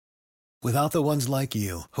Without the ones like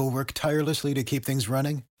you, who work tirelessly to keep things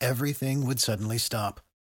running, everything would suddenly stop.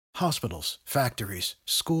 Hospitals, factories,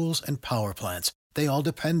 schools, and power plants, they all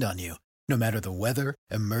depend on you. No matter the weather,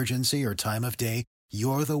 emergency, or time of day,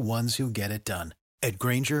 you're the ones who get it done. At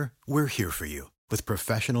Grainger, we're here for you with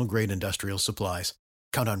professional-grade industrial supplies.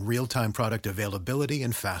 Count on real-time product availability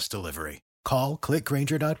and fast delivery. Call,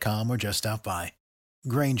 clickgrainger.com, or just stop by.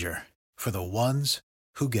 Grainger, for the ones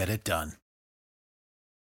who get it done.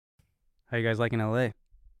 How you guys liking LA?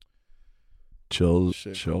 Chill.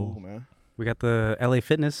 Cool, man. We got the LA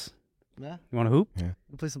Fitness. Yeah. You want to hoop? Yeah.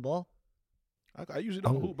 You play some ball? I usually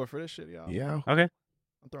don't hoop, but for this shit, Yeah. Okay.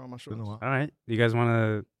 I'm throwing my shorts. All right. You guys want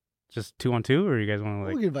to just 2-on-2, or you guys want to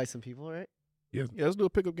We like? can invite some people, right? Yeah. Yeah, let's do a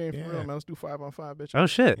pickup game for Yeah. real, man. Let's do 5-on-5, bitch. Oh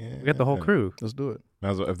shit! We got the whole Yeah. crew. Let's do it.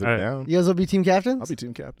 Might as well, if they're All right. down. You guys will be team captains? I'll be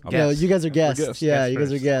team captain. Yeah. No, Guests. you guys are We're guests. guests. Yeah, Guests you guys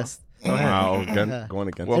are first. guests. Wow. Yeah. Going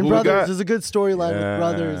against. Well, And who we brothers, got? there's a good storyline with Yeah.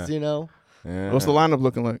 brothers, you know? Yeah. What's the lineup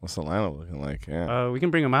looking like? What's the lineup looking like? Yeah. We can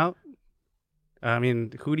bring them out. I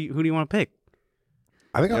mean, who do you want to pick?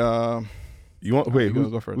 I think. You want? Wait.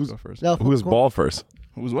 Go first. Who's, Go first. No, who is ball first?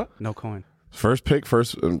 Who's what? No coin. First pick.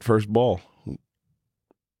 First ball.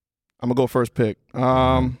 I'm gonna go first pick.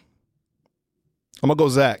 I'm gonna go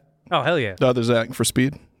Zach. Oh hell yeah! The other Zach for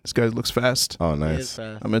speed. This guy looks fast. Oh, He is nice.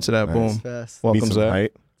 fast. I'm into that. Nice. Boom. Fast. Welcome, Need some Zach.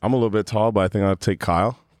 height. I'm a little bit tall, but I think I'll take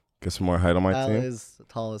Kyle. Get some more height on my Kyle team. is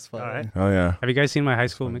tall as fuck. All right. Oh yeah. Have you guys seen my high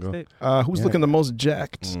school Let's go. mixtape? Who's Yeah. looking the most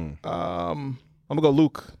jacked? Mm. I'm gonna go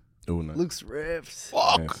Luke. Ooh, nice. Luke's ripped.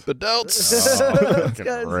 Fuck Nice. the Delts. This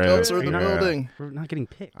guy's Red. Delts are in the Yeah. building. We're not getting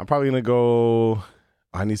picked. I'm probably gonna go.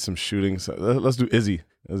 I need some shooting. So let's do Izzy.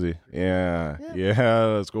 Yeah.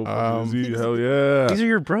 Let's go. Izzy. Hell yeah. These are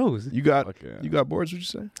your bros. You got Fuck yeah. you got boards? Would you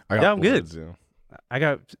say? I got Yeah, I'm good. boards, yeah. I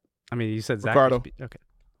got. I mean, you said Zach. Ricardo. Okay.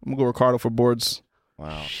 I'm gonna go Ricardo for boards.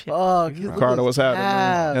 Wow. Shit. Fuck. Ricardo, what's happening?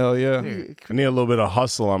 Man? Hell yeah. I need a little bit of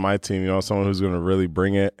hustle on my team. You know, someone who's gonna really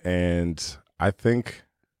bring it. And I think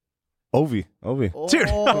Ovi. Dude. Oh,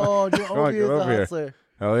 dude, Come on, Ovi get is a over here. hustler.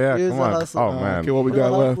 Hell yeah. He is Come a on. hustler. Oh man. Okay, what we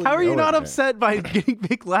got left? How are you Killing not it. upset by getting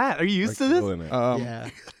big lat? Are you used to this? Killing it. Yeah.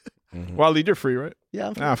 Wally, you're free, right? Yeah.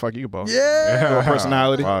 I'm Nah, fuck you, ball. Yeah. Little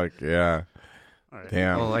personality. Fuck yeah. All right.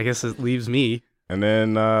 Damn. Well, I guess it leaves me. And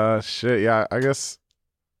then shit, yeah, I guess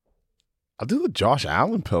I'll do the Josh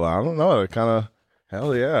Allen pillow. I don't know. Kind of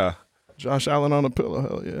hell yeah. Josh Allen on a pillow.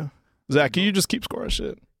 Hell yeah. Zach, can you just keep scoring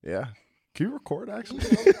shit? Yeah. Can you record actually?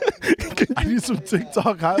 I need some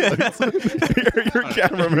TikTok highlights. You're a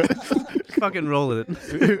cameraman. Fucking roll it.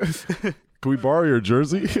 Can we borrow your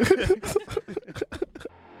jersey?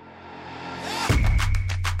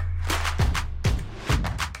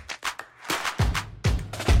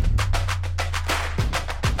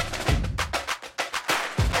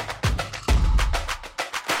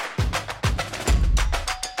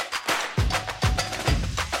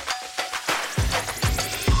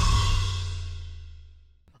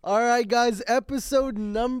 All right, guys. Episode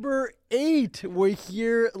number 8. We're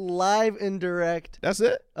here live and direct. That's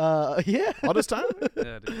it? Yeah. All this time?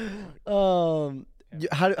 Yeah, dude.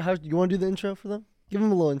 How you want to do the intro for them? Give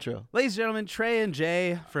them a little intro. Ladies and gentlemen, Trey and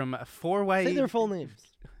Jay from 4Y. Say their full names.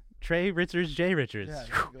 Trey Richards, Jay Richards. Yeah, there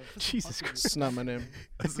you go. Jesus Christ. It's not my name.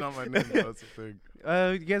 That's not my name. That's the thing.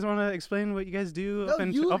 You guys want to explain what you guys do No, up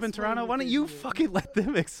in you up in explain Toronto? what Why don't they you do. fucking let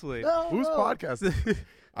them explain? No, Whose no. podcast?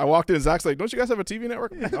 I walked in, Zach's like, don't you guys have a TV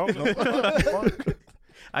network? No.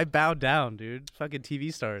 I bowed down, dude. Fucking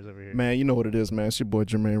TV stars over here. Man, you know what it is, man. It's your boy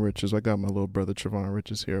Jermaine Richards. I got my little brother Trevon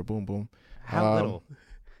Richards here. Boom, boom. How little?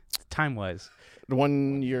 Time wise.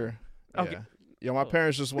 1 year. Okay. Yeah. Yo, my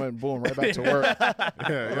parents just went boom right back to work.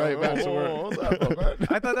 Right back to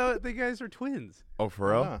work. I thought the guys were twins. Oh, for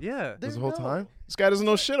real? Nah. Yeah. This whole time? This guy doesn't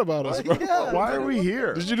know shit about us, bro. Yeah. Why are we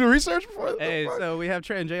here? Did you do research before? Hey, so we have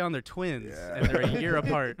Trey and Jay on. They're twins, Yeah. and they're a year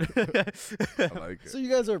apart. I like it. So you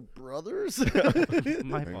guys are brothers? My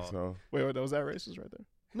I think fault. so. Wait, was that racist right there?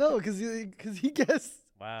 No, because he guessed.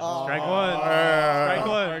 Wow. Oh. Strike one. Strike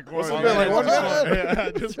one. What's One it been, like more. 1 minute?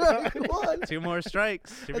 Yeah, just Strike one. 2 more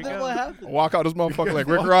strikes. Here we And then go. what happened? walk out this motherfucker like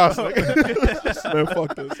Rick Ross. Like, man,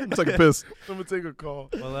 fuck this. I'm taking a piss. I'm gonna take a call.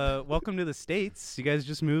 Well, welcome to the States. You guys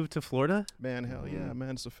just moved to Florida. Man, hell yeah,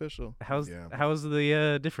 man. It's official. How's Yeah.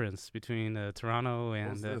 the difference between Toronto and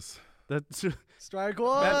What's this? the? Strike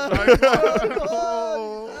one. Strike Strike one.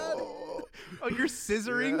 Oh, you're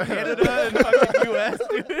scissoring Canada and fucking US,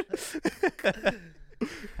 dude.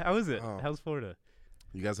 How is it? Oh. How's Florida?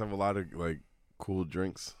 You guys have a lot of like cool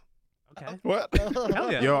drinks. Okay. What?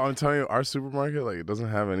 Hell yeah. Yo, I'm telling you, our supermarket like it doesn't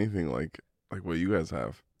have anything like what you guys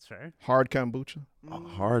have. That's fair. Hard kombucha. A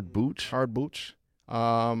hard booch. Hard booch.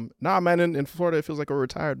 Nah, man, in Florida, it feels like we're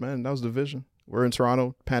retired, man. That was the vision. We're in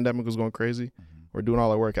Toronto. Pandemic was going crazy. We're doing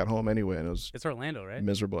all our work at home anyway, and it was It's Orlando, right?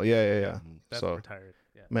 miserable. Yeah. That's So, retired.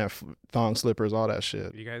 Yeah. man, thong slippers, all that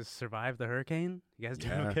shit. You guys survived the hurricane? You guys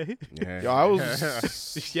doing Yeah. okay? Yeah. Yo, I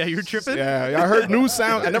was. Yeah, you were tripping? Yeah, I heard new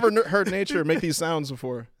sound. I never heard nature make these sounds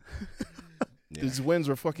before. Yeah. These winds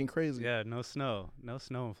were fucking crazy. Yeah, no snow. No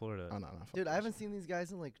snow in Florida. Oh, no, fuck Dude, that I haven't shit. seen these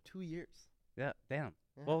guys in like 2 years. Yeah, damn.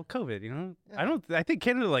 Yeah. Well, COVID, you know? Yeah. I think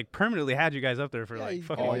Canada like permanently had you guys up there for Yeah, like you-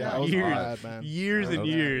 fucking Oh yeah, it was years. bad, man. Years Yeah, and that was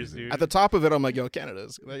years, crazy. dude. At the top of it, I'm like, yo,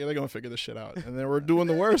 Canada's they're gonna figure this shit out, and then we're doing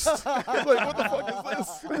the worst. I was like, what the fuck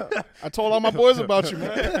is this? I told all my boys about you,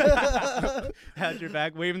 man. Had your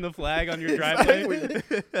back waving the flag on your driveway.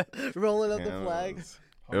 Rolling up Yeah, the it flags.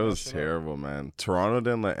 It was terrible, man. Toronto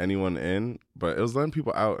didn't let anyone in, but it was letting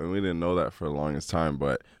people out, and we didn't know that for the longest time.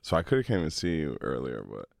 But so I could have came and see you earlier,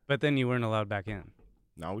 but But then you weren't allowed back in.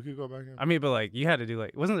 now we could go back in. I mean, but like you had to do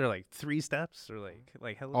like, wasn't there like 3 steps or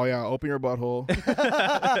like hell? Oh yeah, open your butthole.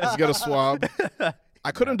 Just get a swab.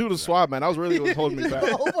 I couldn't do the swab, man. That was really what holding me back.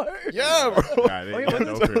 Yeah, bro. Yeah, I didn't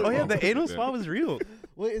get no Oh yeah, the anal swab was real.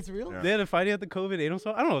 Wait, it's real? Yeah. They had to fight you at the COVID anal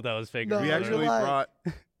swab. I don't know if that was fake. No, or We real. you're actually lying. brought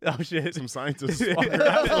Oh shit. some scientists on your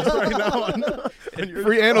assholes right now. And you're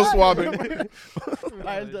Free anal swabbing.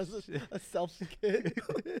 Ryan does a selfie kit.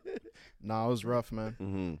 Nah, it was rough, man.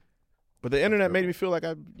 Mm-hmm. But the internet made me feel like you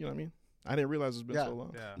know what I mean? I didn't realize it's been Yeah. so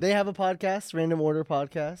long. Yeah. They have a podcast, Random Order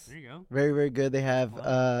Podcast. There you go. Very, very good. They have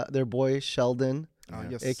their boy Sheldon,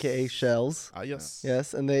 Yes. aka Shells. Yes.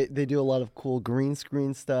 Yes, and they do a lot of cool green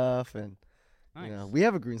screen stuff, and Nice. you know, we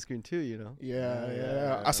have a green screen too. You know.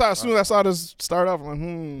 Yeah. I saw as soon as I saw this start off,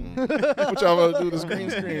 I'm like, what y'all gonna do this green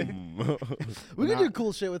screen? We can Nah. do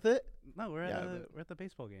cool shit with it. No, we're Yeah, at the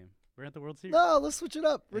baseball game. We're at the World Series. No, let's switch it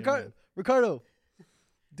up. Yeah, man. Ricardo,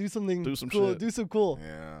 do something. Do some cool. shit. Do some cool,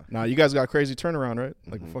 Yeah. Nah, you guys got crazy turnaround, right?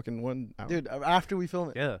 Like Mhm. fucking 1 hour. dude. After we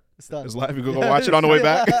film it, Yeah. it's done. It's live. You can go watch it on the way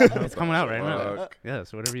back. It's coming out right now. Fuck. Yeah,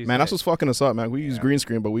 so whatever you Man, say. that's what's fucking us up, man. We use Yeah. green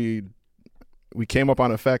screen, but we came up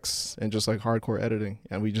on effects and just like hardcore editing,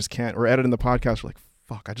 and we just can't. We're editing the podcast. We're like,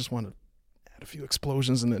 fuck, I just want to add a few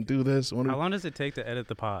explosions and then do this. How long does it take to edit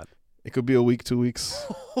the pod? It could be a week, 2 weeks,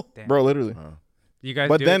 Damn. bro, literally. You guys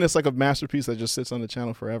But do then it, it's like a masterpiece that just sits on the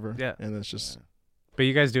channel forever. Yeah. and it's just but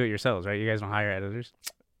you guys do it yourselves, right? You guys don't hire editors.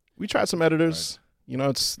 we tried some editors. You know,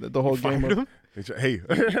 it's the whole game. Fired Of, them? Hey.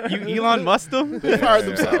 You Elon Musk them? they fired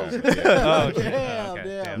themselves. Oh, okay. Damn,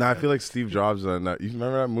 Okay, damn. No, I feel like Steve Jobs. You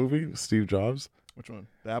remember that movie, Steve Jobs, Which one?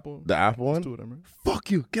 The Apple. the Apple There's one? 2 of them, right? Fuck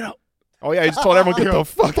you, get out. Oh yeah, he just told everyone get the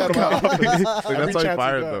fuck out of my office. Like, Every that's why chance he he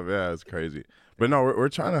fired got. them. Yeah, it's crazy. But no, we're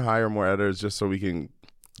trying to hire more editors just so we can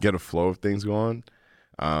get a flow of things going.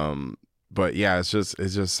 But yeah, it's just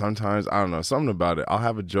sometimes I don't know, something about it. I'll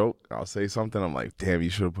have a joke, I'll say something, I'm like, damn, you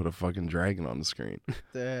should have put a fucking dragon on the screen.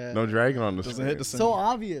 Damn. No dragon on the Doesn't screen. hit the same. So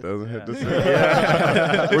obvious. Doesn't hit the Yeah. screen.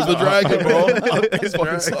 Yeah. Where's the dragon, bro? This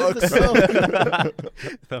fucking sucks.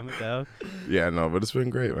 Thumb it down. Yeah, no, but it's been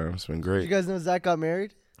great, man. It's been Did great. you guys know Zach got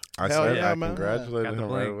married? I Hell said yeah, I man. congratulated Got the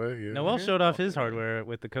him right bling. away. Yeah. Noel showed off his hardware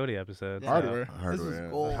with the Cody episode. Yeah. Hardware. Hardware, This is yeah.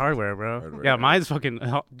 gold. Hardware, bro. Hardware, Yeah, yeah. mine's fucking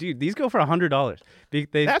dude. These go for $100.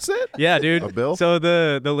 That's it. Yeah, dude. A bill? So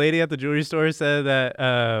the lady at the jewelry store said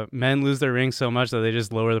that men lose their rings so much that they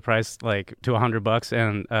just lower the price like to $100,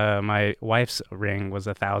 and my wife's ring was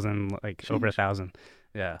 1,000, like over 1,000.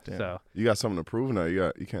 Yeah. Damn. So You got something to prove now.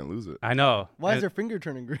 You can't lose it. I know. Why is It- her finger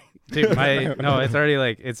turning green? Dude, it's already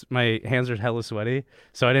like my hands are hella sweaty,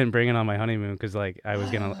 so I didn't bring it on my honeymoon because like I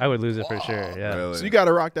would lose it for sure. Yeah. Really? So you got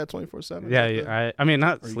to rock that 24/7. Yeah, yeah. I mean,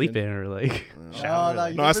 not Are you sleeping or like. Oh, shower, no,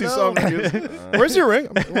 like- you No, I never see know. some. Where's your ring?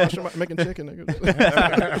 I'm making chicken,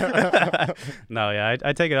 nigga. No, yeah,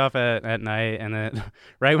 I take it off at night, and then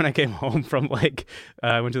right when I came home from like,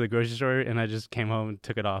 I went to the grocery store, and I just came home and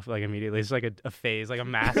took it off like immediately. It's like a phase, like a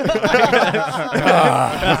mask.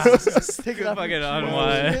 Take it off Fucking your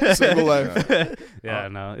unwind. shoes. Single life. Yeah,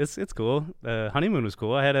 no, it's cool. The honeymoon was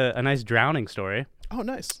cool. I had a nice drowning story. Oh,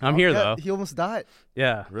 nice. I'm here Yeah, though. he almost died.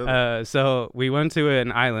 Yeah. Really? So we went to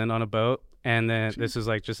an island on a boat, and then this was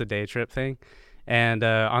like just a day trip thing. And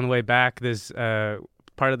on the way back, this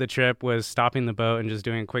part of the trip was stopping the boat and just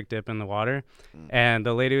doing a quick dip in the water. And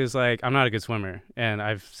the lady was like, "I'm not a good swimmer," and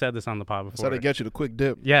I've said this on the pod I before. said to get you the quick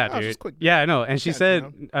dip. Yeah, Oh, dude. just quick dip. Yeah, I know. And she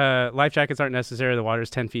Can't said life jackets aren't necessary. The water's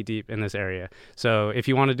 10 feet deep in this area. So if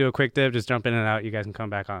you want to do a quick dip, just jump in and out. You guys can come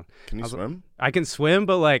back on. Can you I was- swim? I can swim,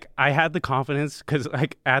 but like I had the confidence because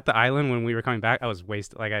like at the island when we were coming back, I was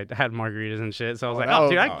wasted. Like I had margaritas and shit. So I was like, that oh,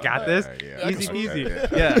 dude, I was- got this. Yeah, Easy okay,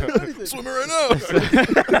 peasy. yeah. Yeah. Swimming right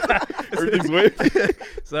now. Everything's wavy.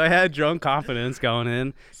 So I had drunk confidence going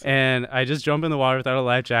in, and I just jump in the water without a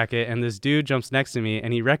life jacket, and this dude jumps next to me,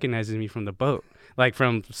 and he recognizes me from the boat. like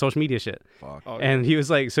from social media shit. Fuck. Oh, And he was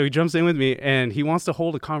like, so he jumps in with me and he wants to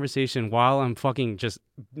hold a conversation while I'm fucking just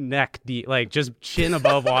neck deep, like just chin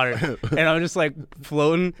above water. And I'm just like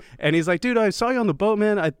floating. And he's like, dude, I saw you on the boat,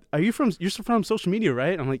 man. You're from social media,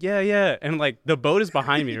 right? I'm like, yeah. And like the boat is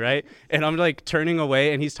behind me, right? And I'm like turning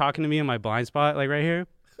away and he's talking to me in my blind spot, like right here.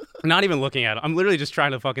 Not even looking at him. I'm literally just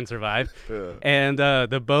trying to fucking survive. Yeah. And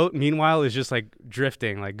the boat, meanwhile, is just like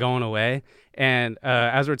drifting, like going away. And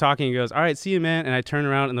as we're talking, he goes, all right, see you, man. And I turn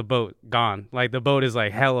around and the boat gone. Like the boat is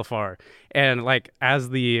like hella far. And like as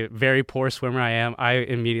the very poor swimmer I am, I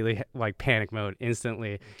immediately like panic mode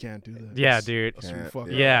instantly. You can't do that. Yeah, dude.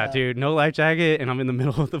 Yeah, dude. No life jacket, and I'm in the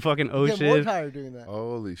middle of the fucking You ocean. get more tired doing that.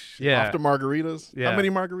 Holy shit. Yeah. After margaritas? Yeah. How many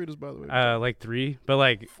margaritas, by the way? Like 3, but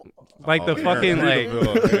like the fucking yeah. like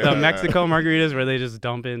Yeah. the Mexico margaritas where they just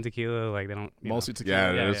dump in tequila, like they don't Mostly Yeah,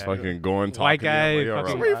 tequila. they're just fucking going talking. White guy, Like, yo,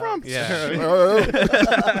 fucking- bro. Where you from? Yeah.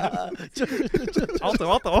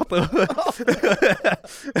 Alto.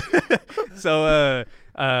 So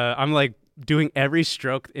I'm like doing every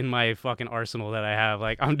stroke in my fucking arsenal that I have.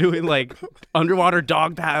 Like I'm doing like underwater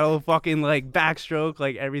dog paddle, fucking like backstroke,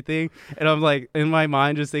 like everything. And I'm like in my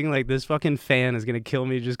mind just thinking like this fucking fan is gonna kill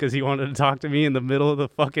me just because he wanted to talk to me in the middle of the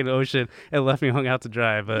fucking ocean and left me hung out to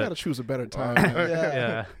dry. You But gotta choose a better time. Man.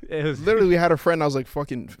 yeah, it was Literally, we had a friend. I was like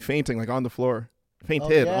fucking fainting, like on the floor,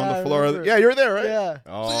 fainted yeah, on I the floor. remember. Yeah, you were there, right? Yeah.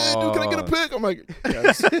 Hey, dude, can I get a pic? I'm like, yeah,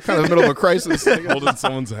 it's kind of the middle of a crisis. Holding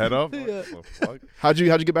someone's head up. What the fuck? How'd you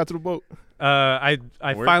get back to the boat? I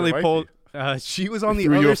Where's finally the wifey? pulled. She was on the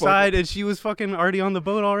Threw you other a fucking- side, and she was fucking already on the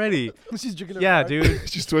boat already. She's drinking her Yeah, water. dude.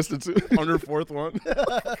 She's twisted too. 104th one.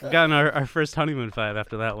 We got in our first honeymoon vibe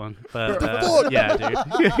after that one. But fuck? yeah, dude.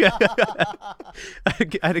 I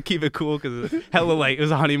had to keep it cool because hella like it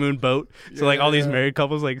was a honeymoon boat. So like all these married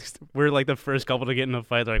couples, like we're like the first couple to get in a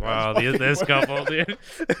fight. They're like, wow, this couple, dude.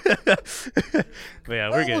 But yeah,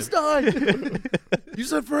 we're Almost good. died. You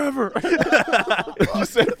said forever. You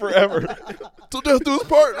said forever. Till death do us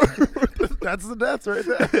part. That's the death right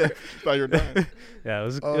there. Thought you were dying. Yeah, it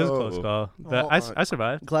was a close call. But I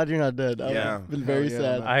survived. Glad you're not dead. I've Yeah. been very Hell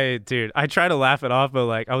yeah, sad. man. I try to laugh it off, but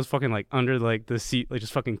like I was fucking like under like the seat, like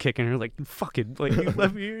just fucking kicking her, like fucking like you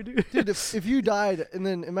left me here, dude. Dude, if you died, and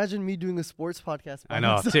then imagine me doing a sports podcast. By I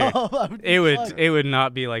know, myself, I would be fucked. It would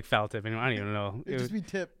not be like foul tipping. I don't even know. It'd just be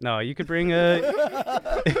tip. No, you could bring a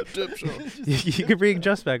Dip show. you could bring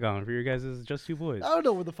Just back on for your guys' Just Two Boys. I don't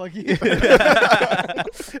know what the fuck he is.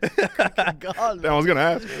 God, I was gonna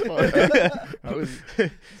ask. How is he?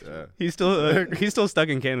 He's still stuck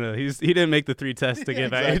in Canada. He didn't make the 3 tests to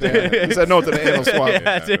get back. He said no to the anal swab.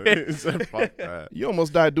 Yeah, dude. He said, fuck that. You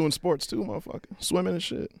almost died doing sports too, motherfucker. Swimming and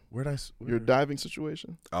shit. Where'd I? Your diving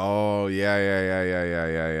situation. Oh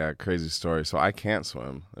yeah. Crazy story. So I can't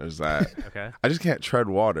swim. There's that. Okay. I just can't tread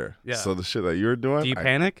water. Yeah. So the shit that you're doing. Do you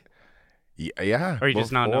panic, Yeah. or you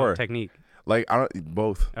just not know before. technique? Like I don't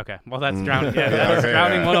both. Okay. Well, that's drowning. Yeah, that's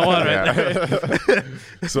drowning 101 right there.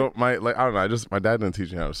 So I don't know. My dad didn't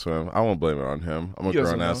teach me how to swim. I won't blame it on him. I'm a He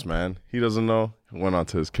doesn't grown ass know. man. He doesn't know. Went on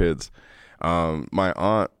to his kids. My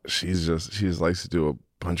aunt, she just likes to do a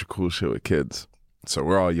bunch of cool shit with kids. So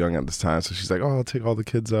we're all young at this time. So she's like, oh, I'll take all the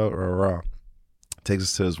kids out. Rah. Takes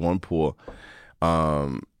us to this one pool.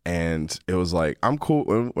 And it was like, I'm cool.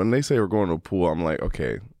 When they say we're going to a pool, I'm like,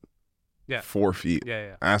 okay. Yeah. 4 feet.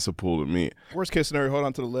 Yeah. That's a pool to me. Worst case scenario, hold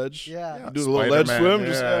on to the ledge. Yeah. Do the little ledge Spider-Man. swim.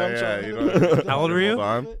 Just, Yeah, I'm trying. you know. How old were you? Hold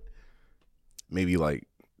on. Maybe like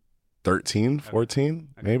 13, 14,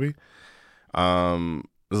 maybe. This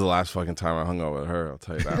is the last fucking time I hung out with her, I'll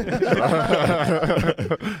tell you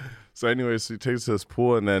that. So anyways, she takes us to this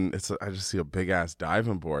pool, and then I just see a big ass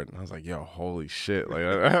diving board, and I was like, yo, holy shit, like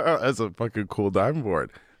that's a fucking cool diving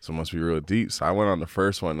board. So it must be real deep. So I went on the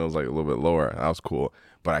first one, it was like a little bit lower, and that was cool.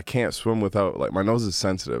 But I can't swim without, like, my nose is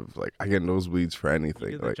sensitive. Like, I get nosebleeds for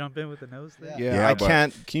anything. Like, jump in with the nose thing. Yeah. Yeah, Yeah, I but-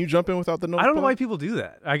 can't. Can you jump in without the nose? I don't know why plug? people do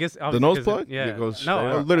that. I guess The nose plug? Yeah. It goes no.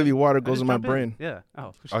 straight up. Literally, water I goes just in my jump brain. Yeah.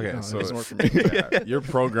 Oh. okay, No, so it doesn't work for me. yeah, you're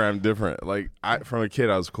programmed different. Like, from a kid,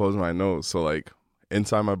 I was closing my nose. So, like,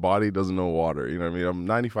 inside my body doesn't know water. You know what I mean? I'm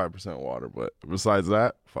 95% water. But besides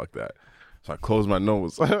that, fuck that. So I closed my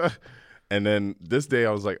nose. And then this day,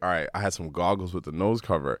 I was like, all right, I had some goggles with the nose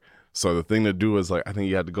cover. So the thing to do is, like, I think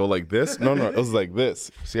you had to go like this. No, it was like this.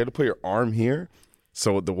 So you had to put your arm here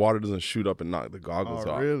so the water doesn't shoot up and knock the goggles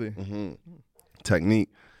Oh, off. really? Mm-hmm. Technique.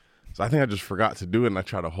 So I think I just forgot to do it, and I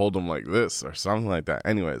tried to hold them like this or something like that.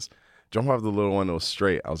 Anyways, jump off the little one that was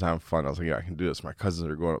straight. I was having fun. I was like, yeah, I can do this. My cousins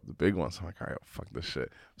are going up the big one. So I'm like, all right, fuck this shit.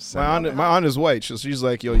 My aunt is white. So she's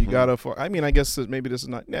like, yo, you gotta. I mean, I guess maybe this is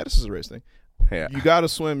not. Yeah, this is a race thing. Yeah. You gotta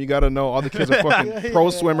swim. You gotta know. All the kids are fucking pro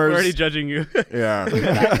We're swimmers. already judging you. Yeah.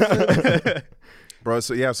 Bro,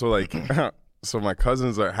 so yeah, so like, so my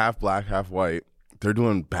cousins are half black, half white. They're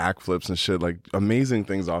doing backflips and shit, like amazing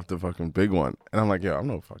things off the fucking big one. And I'm like, yo, I'm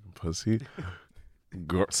no fucking pussy.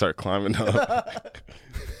 Start climbing up.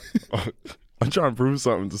 I'm trying to prove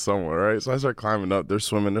something to someone, right? So I start climbing up. They're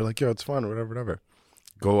swimming. They're like, yo, it's fun, whatever.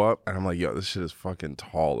 Go up, and I'm like, yo, this shit is fucking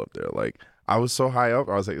tall up there. Like, I was so high up,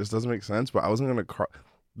 I was like, this doesn't make sense, but I wasn't gonna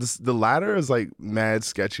the ladder is like mad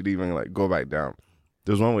sketchy to even like go back down.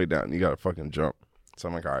 There's one way down. You gotta fucking jump. So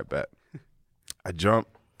I'm like, all right, bet. I jump,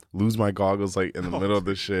 lose my goggles like in the middle of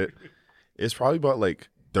this shit. It's probably about like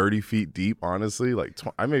 30 feet deep, honestly. Like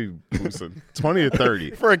I may be boosting 20 or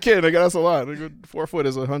 30. For a kid, that's a lot. 4 foot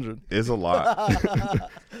is 100. It's a lot.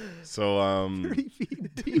 So 30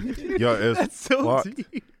 feet deep. yo, it's That's so fucked.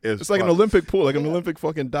 deep. It's like an fucked. Olympic pool, like an Olympic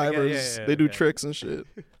fucking divers. They do tricks and shit.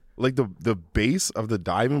 Like the base of the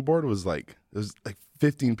diving board was like, there's like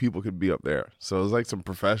 15 people could be up there. So it was like some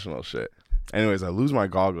professional shit. Anyways, I lose my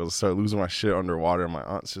goggles, start losing my shit underwater, and my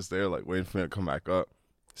aunt's just there like waiting for me to come back up.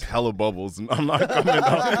 It's hella bubbles, and I'm not coming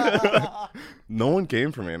up. No one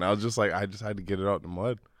came for me, and I was just like, I just had to get it out in the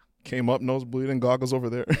mud. Came up, nose bleeding, goggles over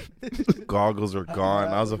there. Goggles are gone.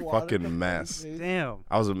 I was a fucking mess. Damn.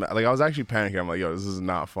 I was actually panicking. I'm like, yo, this is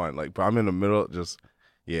not fun. Like, but I'm in the middle, just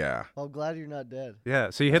yeah. I'm glad you're not dead. Yeah.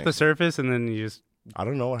 So you hit the surface and then you just I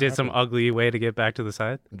don't know what did some happened. ugly way to get back to the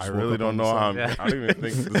side. I really don't know how. Yeah. I don't even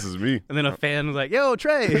think this is me. And then a fan was like, "Yo,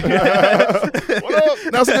 Trey." What up?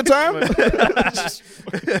 Now's a good time?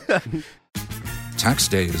 Tax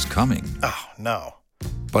day is coming. Oh, no.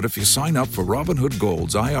 But if you sign up for Robinhood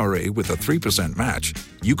Gold's IRA with a 3% match,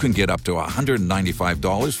 you can get up to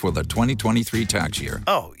 $195 for the 2023 tax year.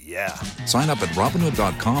 Oh, yeah. Sign up at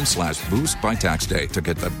Robinhood.com/boost by tax day to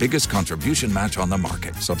get the biggest contribution match on the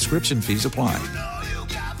market. Subscription fees apply.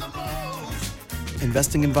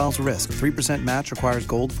 Investing involves risk. 3% match requires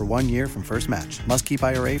gold for 1 year from first match. Must keep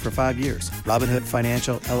IRA for 5 years. Robinhood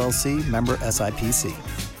Financial, LLC, member SIPC.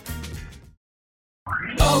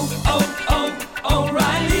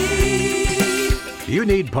 You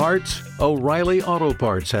need parts? O'Reilly Auto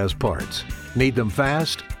Parts has parts. Need them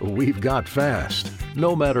fast? We've got fast.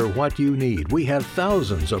 No matter what you need, we have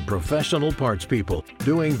thousands of professional parts people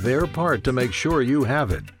doing their part to make sure you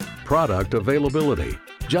have it. Product availability.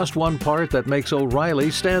 Just one part that makes O'Reilly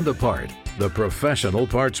stand apart. The professional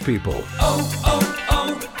parts people.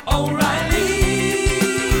 O'Reilly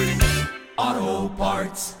Auto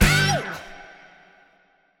Parts.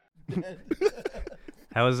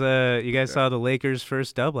 How was you guys saw the Lakers'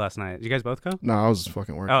 first dub last night? Did you guys both go? No, I was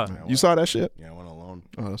fucking working. Oh. Man. You saw that shit? Yeah, I went alone.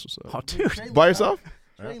 Oh, that's what's up. Oh, dude. By yourself?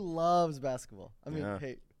 Trey loves basketball. I mean, Yeah.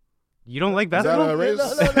 hey. You don't like Is that basketball? a raise?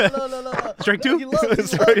 No. Strike two? He loves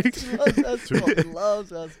basketball. He loves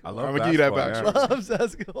basketball. I love I'm gonna give you that basketball, back. yeah. Loves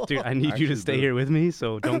basketball. Dude, I need you Actually to stay do. here with me,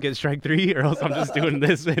 so don't get strike three, or else I'm just doing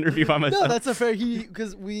this interview by myself. No, that's a fair.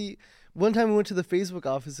 Because one time we went to the Facebook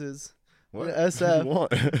offices. What? In SF. What?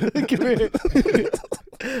 Come here.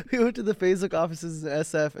 We went to the Facebook offices in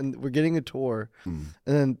SF, and we're getting a tour. And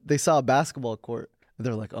then they saw a basketball court. And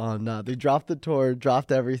they're like, oh, no. They dropped the tour,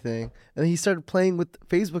 dropped everything. And then he started playing with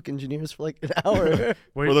Facebook engineers for like an hour.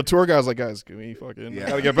 Well, the tour guy was like, guys, can we fucking, Yeah. I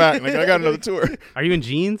gotta get back. Like, I got another tour. Are you in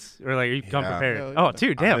jeans, or like are you come Yeah. prepared? Hell Oh, yeah.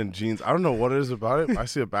 dude, I'm damn. in jeans. I don't know what it is about it. I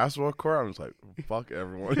see a basketball court. I'm just like, fuck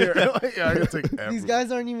everyone here. Like, yeah, I can take everyone. These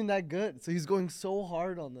guys aren't even that good. So he's going so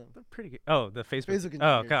hard on them. Pretty good. Oh, the Facebook. Facebook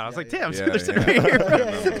Oh engineers, god, I was yeah, like, yeah. damn, Yeah, they're sitting yeah.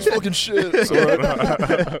 right here. It's fucking shit.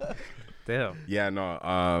 So, Damn. Yeah,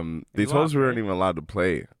 no. They You told us we weren't lost, right? even allowed to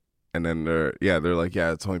play, and then they're like,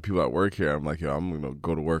 yeah, it's only people that work here. I'm like, yo, I'm gonna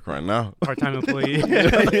go to work right now. Part-time employee. I'm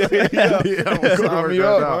gonna go to Sign work me right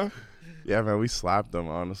up, now. huh? Yeah, man, we slapped them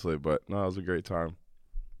honestly, but no, it was a great time.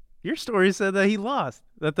 Your story said that he lost.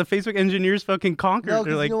 That the Facebook engineers fucking conquered. No, They're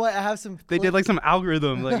because like, you know what? I have some. they did like some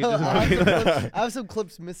algorithm. Like, it just I have some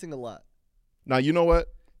clips missing a lot. now, you know what?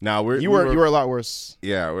 Now You were a lot worse.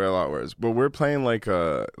 Yeah, we're a lot worse, but we're playing like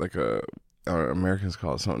a Americans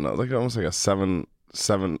call it something else, like almost like a seven.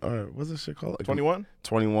 What's this shit called? Like 21?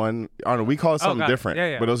 21. I don't know. We call it something God. different. Yeah,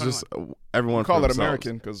 yeah, But it was just everyone. We call for it themselves.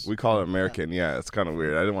 American because We call it American. Yeah, it's kind of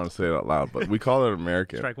weird. I didn't want to say it out loud, but we call it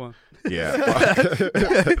American. strike one. Yeah.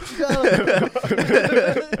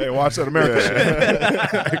 hey, watch that American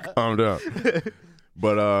shit. Calm down.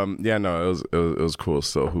 But yeah, no, it was cool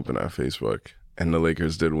still hooping at Facebook, and the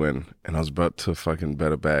Lakers did win, and I was about to fucking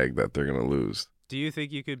bet a bag that they're gonna lose. Do you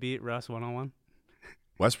think you could beat Russ one-on-one?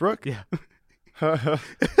 Westbrook? Yeah.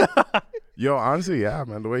 Yo, honestly, yeah,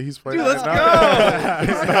 man. The way he's playing, Dude, let's right go. now, he's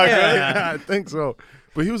not good. Yeah. Yeah, I think so.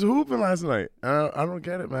 But he was hooping last night. I don't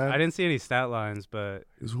get it, man. I didn't see any stat lines, but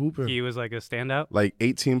He was hooping. he was like a standout. Like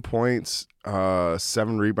 18 points,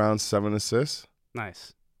 7 rebounds, 7 assists.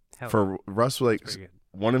 Nice. Hell, For Russ, like pretty good.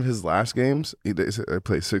 one of his last games, they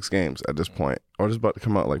played 6 games at this point. Or just about to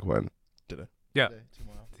come out like when? Yeah.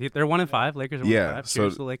 They're 1-5. Lakers are 1-5. Yeah, Cheers so-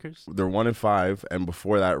 to the Lakers. They're 1-5, and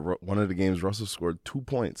before that, one of the games, Russell scored 2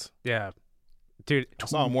 points. Yeah. Dude, I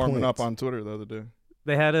saw him warming up points. on Twitter the other day.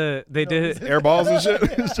 they did Air balls and shit.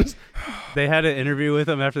 It's just they had an interview with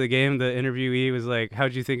him after the game. The interviewee was like,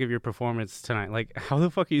 "How'd you think of your performance tonight? Like, how the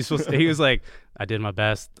fuck are you supposed to?" He was like, "I did my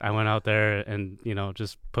best. I went out there and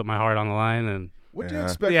just put my heart on the line." And what do you Yeah.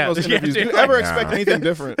 expect Yeah, from those yeah, interviews? dude, Do you ever like- expect Nah. anything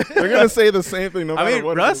different? They're gonna say the same thing no matter I mean,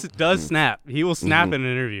 what. Russ does snap. He will snap in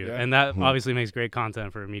an interview, Yeah. and that obviously makes great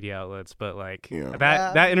content for media outlets. But like Yeah.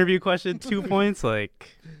 that interview question, 2 points,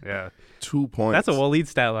 like 2 points. that's a Waleed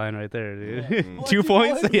stat line right there, dude. Yeah. 2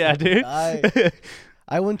 points, yeah, dude.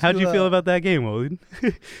 I went to How'd you feel about that game, Waleed?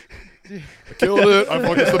 I killed it.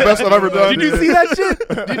 It's the best I've ever done. Did you see that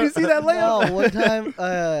shit? Did you see that layup? No, one time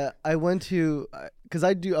I went to because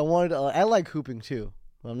I like hooping too.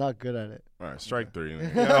 Well, I'm not good at it. All right, strike 3.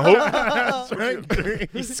 Strike 3.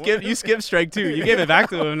 You skipped strike 2. You gave it back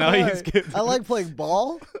to him. Now you skipped. I like playing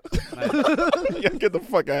ball. Yeah, get the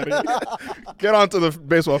fuck out of here. Get onto the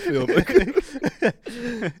baseball field.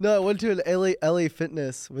 No, I went to an LA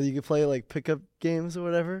Fitness where you could play like pickup games or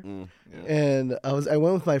whatever. And I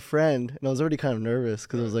went with my friend, and I was already kind of nervous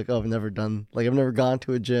because I was like, oh, I've never gone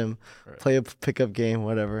to a gym, play a pickup game,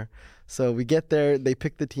 whatever. So we get there, they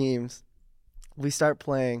pick the teams, we start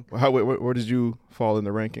playing. Where did you fall in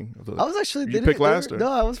the ranking? I was actually Did you pick last? Or?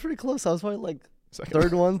 No, I was pretty close. I was probably like Second.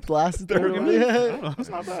 third one, last third one. Yeah. That's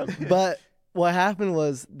not bad. But what happened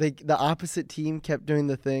was the opposite team kept doing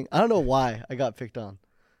the thing. I don't know why I got picked on,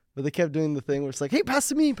 but they kept doing the thing where it's like, hey, pass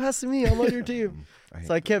to me, I'm on your team.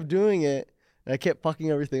 So I kept doing it, and I kept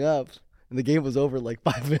fucking everything up. And the game was over in like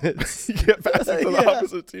 5 minutes. You get passing to the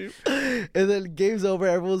opposite team. And then game's over,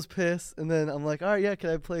 everyone's pissed. And then I'm like, all right, yeah,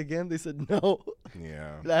 can I play again? They said no.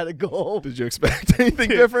 Yeah. And I had to go home. Did you expect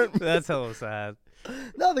anything different? That's hella sad.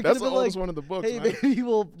 No, they could That's have the been oldest like, one in the books. hey, man. maybe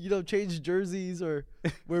we'll change jerseys or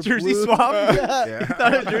wear Jersey blue. swap? Yeah. Yeah. You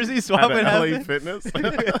thought a jersey swap would At LA happen? Fitness.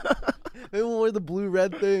 Maybe we'll wear the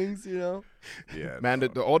blue-red things, Yeah. Man,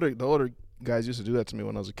 the older guys used to do that to me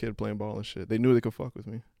when I was a kid playing ball and shit. They knew they could fuck with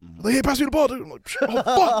me. Like, hey, pass me the ball, dude. I'm like,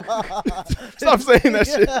 oh, fuck. Stop saying that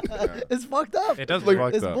shit. It's fucked up. It does Like,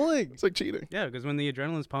 work. It's up. bullying. It's like cheating. Yeah, because when the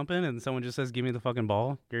adrenaline's pumping and someone just says, give me the fucking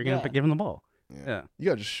ball, you're going to Yeah. give him the ball. Yeah. You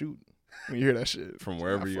gotta just shoot when you hear that shit. From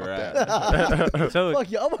wherever Nah, you're fuck at. So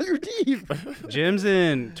Fuck you, I'm on your team. gyms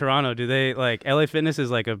in Toronto, do they like LA Fitness is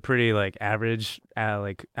like a pretty like average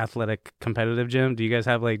like athletic competitive gym? Do you guys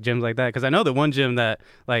have like gyms like that? Because I know the one gym that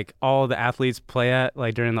like all the athletes play at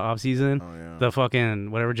like during the off season, Oh, yeah. the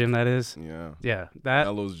fucking whatever gym that is. Yeah. Yeah, that.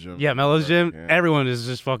 Mello's gym. Yeah, Mello's gym. Yeah. Everyone is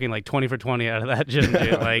just fucking like 20 for 20 out of that gym,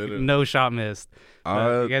 dude. Like Literally. no shot missed.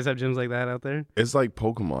 Uh, you guys have gyms like that out there? It's like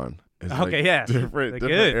Pokemon. It's Okay, like yeah. different Like,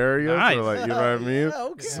 different good. areas. Nice. So like, you know what I mean? Yeah,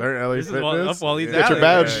 okay. Certain LA This is Fitness. up Wally's Get your alley.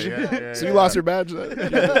 badge. Yeah, So you lost your badge then?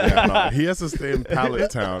 Yeah, no, he has to stay in Pallet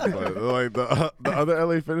Town. But like the other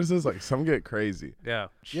LA Fitnesses, like some get crazy. Yeah.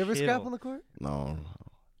 You ever scrap on the court? No,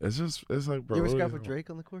 it's like bro. You ever scrap with Drake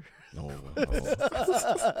on the court? No.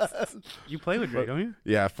 You play with Drake, don't you?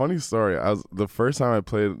 Yeah, funny story. The first time I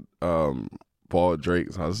played ball with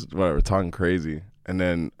Drake, so I was talking crazy, and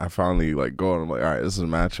then I finally like go and I'm like, all right, this is a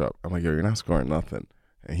matchup. I'm like, yo, you're not scoring nothing,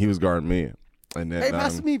 and he was guarding me, and then Hey,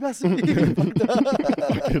 pass to me.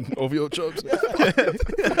 Fucking OVO chubs.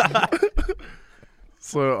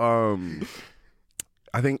 So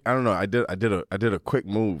I don't know. I did a quick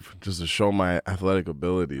move just to show my athletic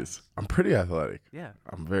abilities. I'm pretty athletic. Yeah.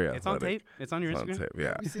 I'm very athletic. It's on tape. It's on your It's on Instagram. tape,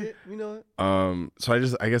 yeah. You see it? We know it. So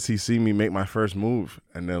I guess he seen me make my first move,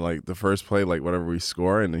 and then like the first play, like whatever we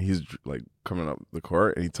score, and then he's like coming up the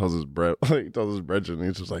court, and he tells his brethren, and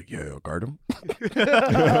he's just like, yeah, yo, guard him. I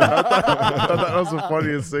thought that was the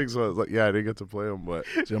funniest thing. So I was like, yeah, I didn't get to play him, but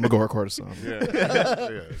See, I'm gonna go record a song.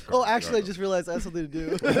 yeah. Oh, actually, I just realized I have something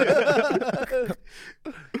to do.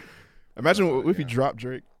 Imagine if you drop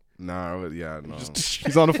Drake. no.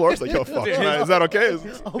 He's on the floor. It's like, yo, fuck. Is that okay?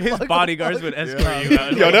 His bodyguards would escort you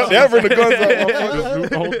out. Yo, they bring the guns out.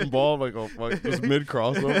 Just hold the ball like just mid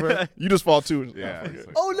crossover. You just fall too. Yeah. it's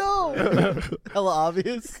like- Oh no! Hella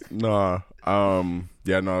obvious. Nah.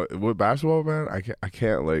 Yeah. No. With basketball, man, I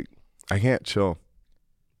can't chill.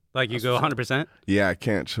 Like you go 100%? Yeah, I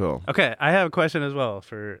can't chill. Okay, I have a question as well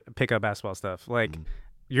for pickup basketball stuff. Like,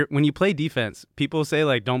 when you play defense, people say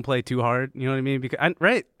like don't play too hard. You know what I mean? Because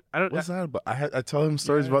I don't. What's that about? I tell him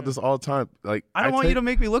stories about this all the time. Like I don't want you to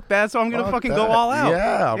make me look bad, so I'm gonna Fuck fucking that. go all out.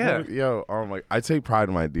 Yeah, Yeah. I'm like I take pride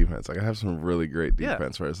in my defense. Like I have some really great Yeah.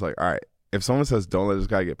 defense where it's like, all right, if someone says don't let this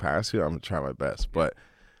guy get past you, I'm gonna try my best. But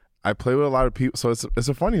I play with a lot of people, so it's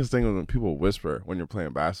the funniest thing when people whisper when you're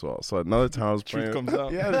playing basketball. So another time I was playing, Truth comes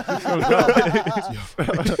out. yeah, the truth comes out.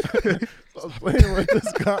 I was playing with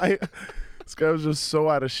this guy. This guy was just so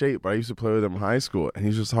out of shape, but I used to play with him in high school, and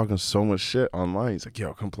he's just talking so much shit online. He's like,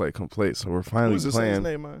 "Yo, come play." So we're finally Who's playing. his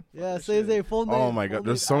name, man? Yeah, say his name, full name. Oh my God,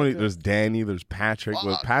 there's so many. There's Danny, there's Patrick.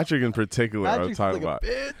 But Patrick in particular, I was talking about.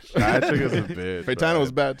 Patrick is a bitch. Faitano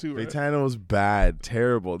was bad too, right? Faitano was bad,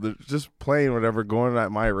 terrible. They're just playing whatever, going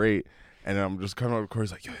at my rate. And I'm just coming up, of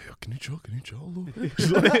course, like, yo, can you chill a little bit?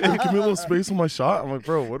 She's like, hey, give me a little space on my shot. I'm like,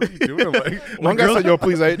 bro, what are you doing? I'm like, one guy said, yo,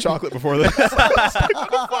 please, I ate chocolate before that.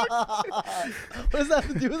 What does that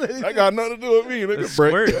have to do with anything? That got nothing to do with me. The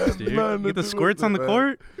squirts, dude. Get the squirts on the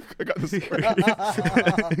court. I got the squirts.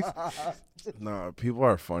 No, people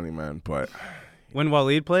are funny, man. But when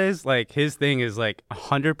Waleed plays, like his thing is like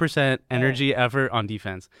 100% energy effort on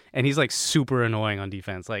defense, and he's like super annoying on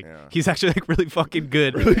defense. Like he's actually like really fucking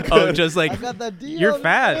good. Oh, just like I got that deal. you're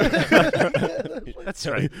fat. That's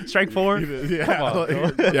right. Strike 4. yeah, Come on,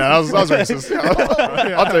 bro. Yeah, I was racist.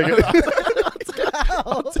 I'll take it.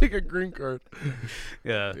 I'll take a green card.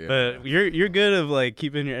 Yeah, but you're good of like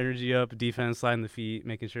keeping your energy up, defense, sliding the feet,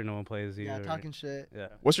 making sure no one plays you. Yeah, talking shit. Yeah.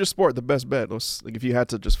 What's your sport? The best bet? Like if you had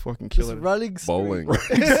to just fucking kill Just it. running Bowling.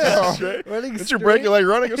 Running Did you break your leg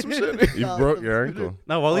running or some shit? You broke your ankle.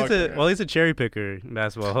 No, Waleed's a cherry picker in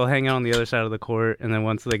basketball. He'll hang out on the other side of the court, and then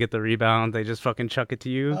once they get the rebound, they just fucking chuck it to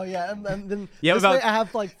you. Oh yeah, and then Yeah, this about- way I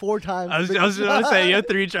have like 4 times. I was going to say, you have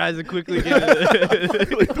 3 tries to quickly get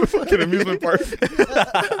it. Like the fucking amusement park.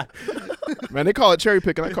 Man, they call it cherry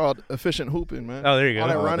picking. I call it efficient hooping, man. Oh, there you go. All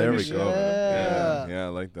that Oh, running there and we shit. go. Yeah. Yeah, I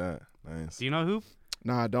like that. Nice. Do you know hoop?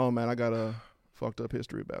 Nah, I don't, man. I got a fucked up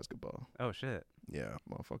history of basketball. Oh, shit. Yeah.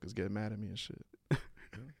 Motherfuckers get mad at me and shit.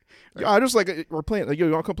 Yeah, I just like we're playing. Like, yo,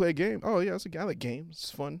 you want to come play a game? Oh yeah, it's a guy like games.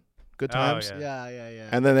 It's fun, good times. Oh, Yeah.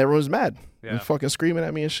 And then everyone's mad Yeah. and fucking screaming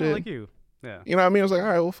at me and I shit. like you. Yeah. You know what I mean? I was like, all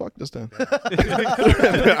right, well, fuck this then.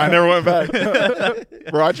 I never went back.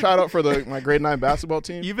 Bro, I tried out for my grade 9 basketball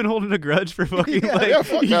team. You've been holding a grudge for fucking Yeah,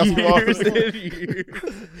 fuck basketball. years and years.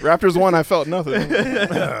 Raptors won. I felt nothing.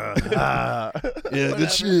 Yeah,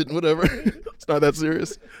 good shit. Whatever. It's not that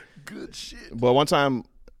serious. Good shit. But one time,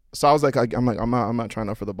 so I was like, I'm not trying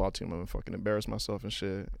out for the ball team. I'm gonna fucking embarrass myself and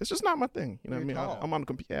shit. It's just not my thing. You know what I mean? I'm on the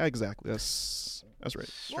computer. Yeah, exactly. That's right.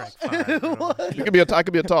 Strike 5, bro. I could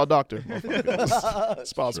be a tall doctor.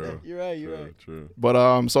 It's possible. You're right. True.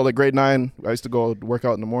 But so like grade 9, I used to go work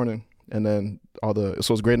out in the morning, and then so it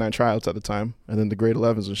was grade 9 tryouts at the time, and then the grade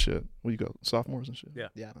 11s and shit. Where you go, sophomores and shit. Yeah.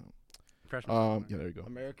 Freshman. Yeah, there you go.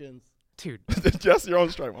 Americans. Dude. Just your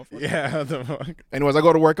own strike, motherfucker. Yeah. The fuck. Anyways, I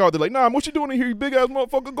go to work out. They're like, "Nah, what you doing in here, you big ass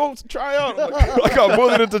motherfucker? Go try out." I'm like I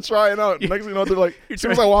bullied into trying out. Next thing you know, they're like, as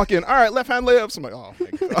soon as I walk in, all right, left hand layups. I'm like, oh my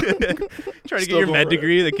god. Trying to Still get your going med right.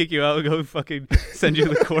 degree, they kick you out and go fucking send you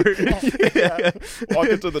to the court. Walk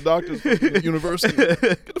into the doctor's fucking university.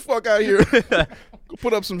 Get the fuck out of here. Go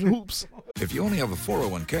put up some hoops. If you only have a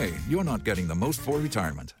 401k, you're not getting the most for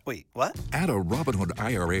retirement. Wait, what? Add a Robinhood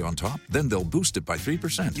IRA on top, then they'll boost it by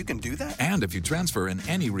 3%. You can do that? And if you transfer in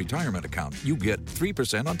any retirement account, you get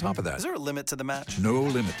 3% on top of that. Is there a limit to the match? No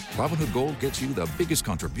limit. Robinhood Gold gets you the biggest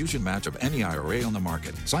contribution match of any IRA on the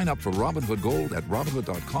market. Sign up for Robinhood Gold at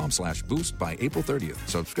Robinhood.com/boost by April 30th.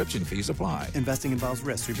 Subscription fees apply. Investing involves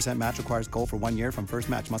risk. 3% match requires gold for 1 year from first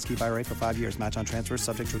match. Must keep IRA for 5 years. Match on transfers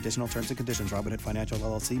subject to additional terms and conditions. Robinhood Financial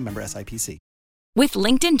LLC. Member SIPC. With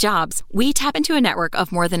LinkedIn Jobs, we tap into a network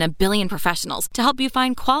of more than 1 billion professionals to help you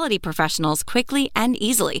find quality professionals quickly and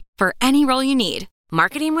easily for any role you need.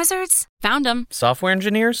 Marketing wizards? Found them. Software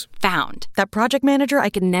engineers? Found. That project manager I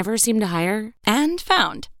could never seem to hire? And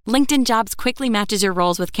found. LinkedIn Jobs quickly matches your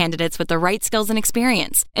roles with candidates with the right skills and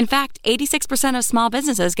experience. In fact, 86% of small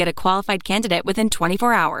businesses get a qualified candidate within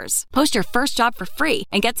 24 hours. Post your first job for free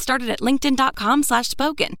and get started at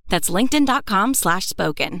linkedin.com/spoken. That's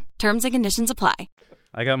linkedin.com/spoken. Terms and conditions apply.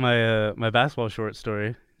 I got my my basketball short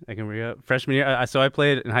story I can bring up. Freshman year, so I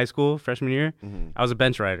played in high school. Freshman year, I was a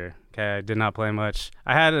bench rider. Okay, I did not play much.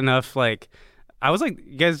 I had enough, like, I was like,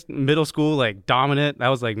 you guys, middle school, like, dominant. That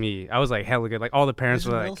was like me. I was like hella good. Like, all the parents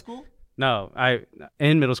were like, Middle school? no,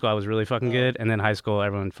 in middle school I was really fucking good, and then high school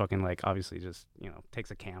everyone fucking like obviously just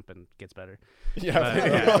takes a camp and gets better.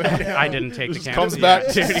 Yeah, I didn't take the just camp. comes back.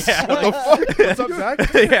 Dude, yeah. What the fuck? What's up, Zach?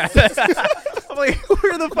 Yeah. I'm like,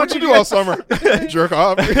 where the fuck What'd you did do all summer? Jerk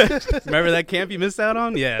off. Remember that camp you missed out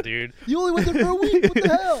on? Yeah, dude. You only went there for a week. What the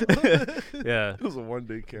hell? Yeah. It was a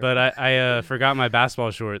 1-day camp. But I forgot my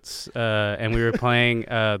basketball shorts, and we were playing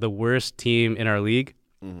the worst team in our league.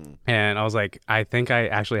 And I was like, I think I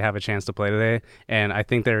actually have a chance to play today, and I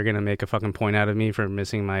think they're gonna make a fucking point out of me for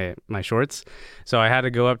missing my shorts. So I had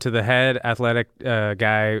to go up to the head athletic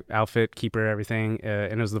guy, outfit keeper, everything,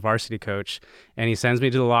 and it was the varsity coach. And he sends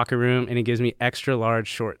me to the locker room, and he gives me extra large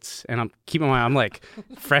shorts. And I'm keep in mind, I'm like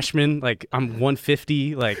freshman, like I'm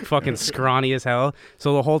 150, like fucking scrawny as hell.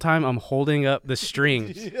 So the whole time I'm holding up the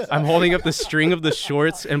string. I'm holding up the string of the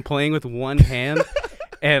shorts and playing with one hand.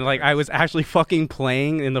 And like I was actually fucking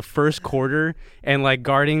playing in the first quarter and like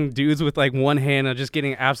guarding dudes with like one hand and just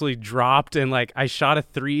getting absolutely dropped. And like I shot a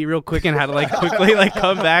 3 real quick and had to like quickly like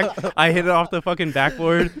come back. I hit it off the fucking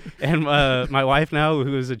backboard. And my wife now,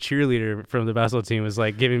 who is a cheerleader from the basketball team, was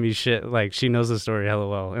like giving me shit. Like she knows the story hella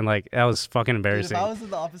well. And like that was fucking embarrassing. Dude, if I was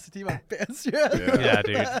in the opposite team, I'd bounce your ass. Yeah,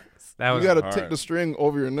 dude. That was you gotta hard. take the string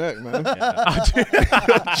over your neck, man.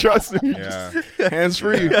 Yeah. Trust me. Yeah. Hands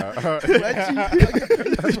free.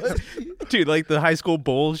 Dude, like the high school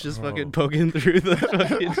bowls just fucking poking through the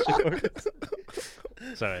fucking shorts.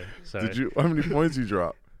 Sorry. How many points you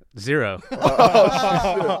drop? 0.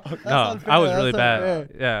 Oh, shit. No, I was really bad.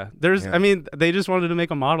 Unfair. Yeah. I mean, they just wanted to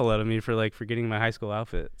make a model out of me for getting my high school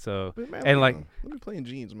outfit. So, Man, and like, let me play in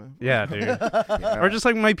jeans, man. yeah, dude. Or just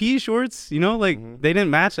like my PE shorts, they didn't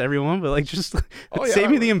match everyone, but like just save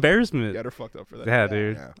me the embarrassment. Yeah, they're fucked up for that. Yeah,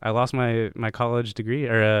 dude. Yeah. I lost my college degree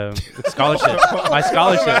or scholarship. My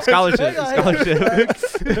scholarship.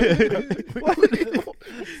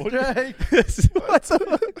 What's up?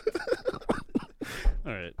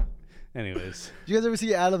 All right. Anyways. Did you guys ever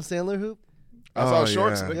see Adam Sandler hoop? I saw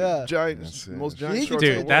shorts. Yeah. Giant, That's it. most giant Dude, shorts. in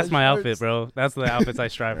the Dude, world. that's my shorts. outfit, bro. That's the outfits I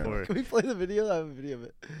strive for. Can we play the video? I have a video of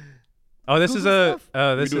it. Oh, this is a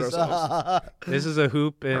We do it ourselves. this is a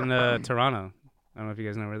hoop in Toronto. I don't know if you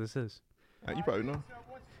guys know where this is. You probably know.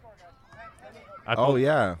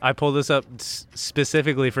 Yeah. I pulled this up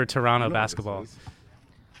specifically for Toronto basketball.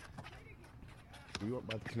 We went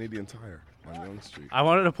by the Canadian Tire on Young Street. I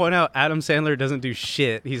wanted to point out Adam Sandler doesn't do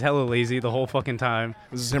shit. He's hella lazy the whole fucking time.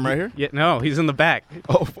 This is him right here? Yeah, no, he's in the back.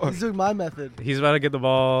 Oh, fuck. He's doing my method. He's about to get the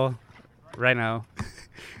ball right now.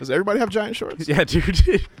 Does everybody have giant shorts? Yeah,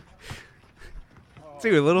 dude.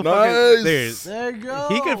 Dude, little fucking dude. There you go.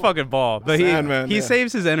 He can fucking ball, but Sandman, he yeah.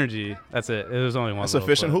 saves his energy. That's it. It was only one. That's little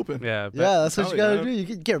efficient clip. hooping. Yeah, but Yeah, that's what Hell you gotta yeah.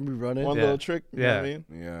 do. You can't be running. One Yeah. little trick. You know what I mean?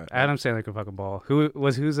 Yeah. Adam Sandler can fucking ball.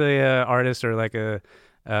 Who's a artist or like a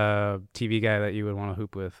TV guy that you would want to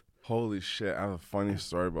hoop with? Holy shit! I have a funny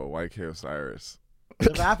story about YK Osiris.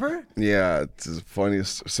 The rapper? Yeah, it's the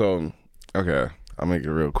funniest. So, okay, I'll make it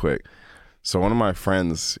real quick. So one of my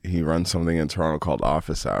friends, he runs something in Toronto called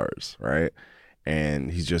Office Hours, right?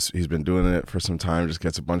 And he's been doing it for some time. Just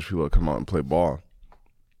gets a bunch of people to come out and play ball.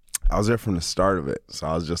 I was there from the start of it, so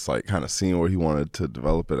I was just like kind of seeing what he wanted to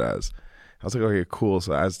develop it as. I was like, okay, cool.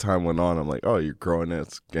 So as time went on, I'm like, oh, you're growing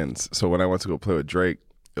it again. So when I went to go play with Drake,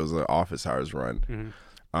 it was an Office Hours run.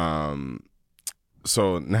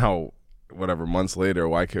 So now, whatever, months later,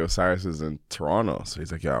 YK Osiris is in Toronto. So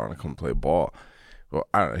he's like, yeah, I want to come play ball. Well,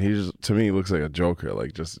 I don't know. He just, to me, he looks like a joker.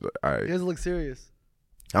 Like, just, He doesn't look serious.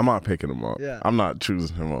 I'm not picking him up. Yeah. I'm not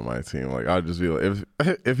choosing him on my team. Like, I'll just be like,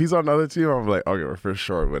 if he's on another team, I'm like, okay, we're for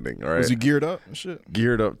sure winning, right? Was he geared up and shit?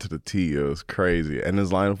 Geared up to the T. It was crazy. And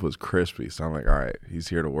his lineup was crispy. So I'm like, all right, he's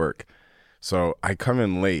here to work. So I come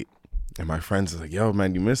in late, and my friends is like, yo,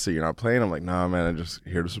 man, you missed it. You're not playing? I'm like, nah, man, I'm just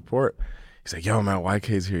here to support. He's like, yo, man,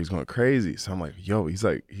 YK's here. He's going crazy. So I'm like, yo, he's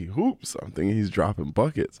like, he hoops. I'm thinking he's dropping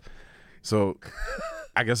buckets. So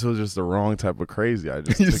I guess it was just the wrong type of crazy. I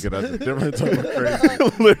just took it as a different type of crazy.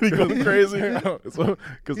 Literally going crazy.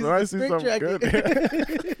 Because when I see something good,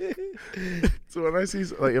 so when I see,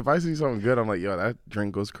 like, if I see something good, I'm like, yo, that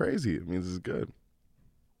drink goes crazy. It means it's good.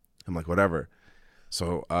 I'm like, whatever.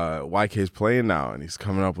 So YK's playing now, and he's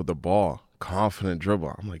coming up with the ball, confident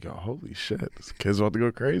dribble. I'm like, yo, holy shit, this kid's about to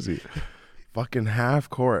go crazy. Fucking half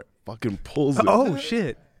court, fucking pulls it. Oh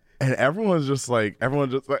shit! And everyone's just like,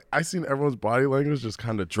 I seen everyone's body language just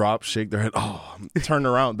kind of drop, shake their head. Oh, turn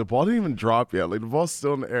around. The ball didn't even drop yet. Like, the ball's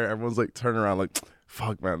still in the air. Everyone's like turning around, like,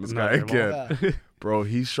 fuck, man, this guy again. Yeah. Bro,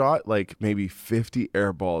 he shot like maybe 50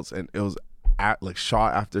 air balls, and it was at like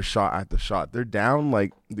shot after shot after shot. They're down,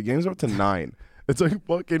 like, the game's up to 9. It's like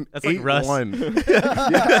fucking That's like Russ. 8-1.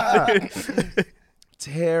 Yeah. Sounds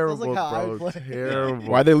Terrible, like how I bro. play.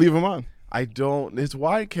 Terrible. Why'd they leave him on? I don't. It's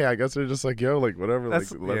YK. I guess they're just like, yo, like, whatever,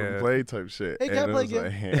 That's- like, let him yeah. play type shit. Hey, can I And it play was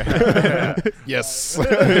again? like, Yes.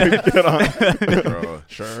 Get on. bro,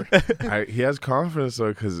 Sure. he has confidence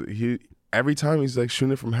though, because every time he's like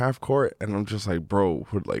shooting it from half court, and I'm just like, bro,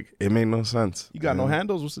 like, it made no sense. You got no And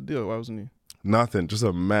handles? What's the deal? Why wasn't he? Nothing. Just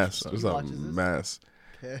a mess. Just a watches this? mess.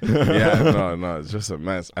 Yeah, no, it's just a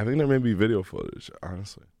mess. I think there may be video footage,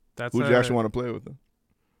 honestly. That's Who'd you actually want to play with? Them?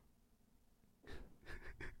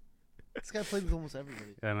 This guy played with almost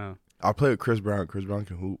everybody. I know. I'll play with Chris Brown. Chris Brown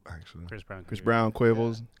can hoop, actually. Chris Brown,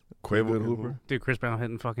 Quavos. Quavo Good Hooper. dude. Chris Brown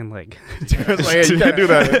hitting fucking like. Like, hey, you can't do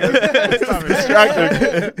that. It's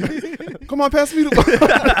distracting. Come on, pass me the ball.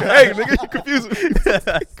 Hey, nigga, you confusing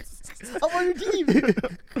me. I'm on your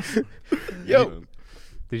team. Yo.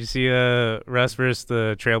 Did you see Russ versus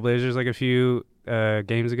the Trailblazers like a few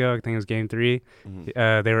games ago? I think it was game 3.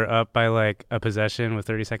 Mm-hmm. They were up by like a possession with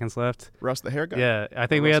 30 seconds left. Russ, the hair guy? Yeah, I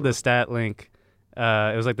think we had the stat link.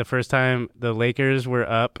 It was like the first time the Lakers were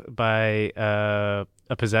up by a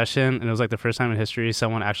possession, and it was like the first time in history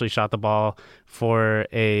someone actually shot the ball for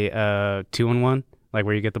a 2-on-1, like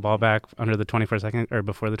where you get the ball back under the 24-second or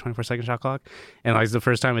before the 24-second shot clock. And like it's the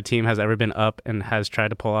first time a team has ever been up and has tried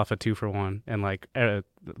to pull off a 2-for-1. And like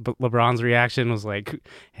LeBron's reaction was like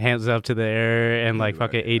hands up to the air, and like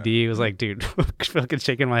fucking AD was like, dude, fucking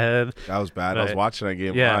shaking my head. That was bad. I was watching that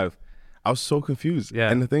game Yeah. live. I was so confused.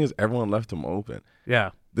 Yeah. And the thing is, everyone left him open. Yeah.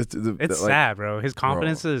 It's sad, bro. His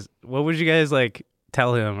confidence is. What would you guys like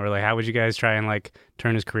tell him, or like how would you guys try and like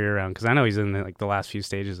turn his career around? Because I know he's in the last few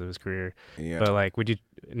stages of his career. Yeah. But like, would you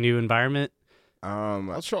new environment?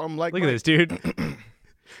 I'll show him like. Look at this, dude.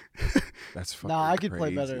 That's fucking Nah, I could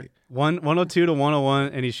play crazy. better. 102 to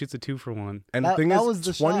 101, and he shoots a 2-for-1. And That- the thing that is, was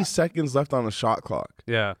the 20 shot. seconds left on the shot clock.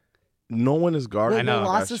 Yeah. No one is guarding. Wait, they know.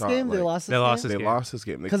 lost that this shot. game. They Like, lost this they game. lost They game. lost this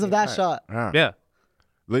game They Because of can't that back. shot. Yeah.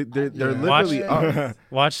 They're Yeah. literally up.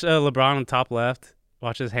 Watch LeBron on top left.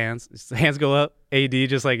 Watch his hands. His hands go up. AD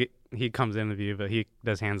just like he comes into view, but he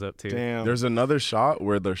does hands up too. Damn. There's another shot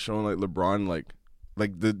where they're showing like LeBron like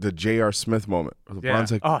the J.R. Smith moment. Where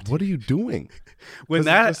LeBron's like, what are you doing? When 'Cause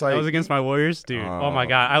that it's just like- was against my Warriors, dude. Oh my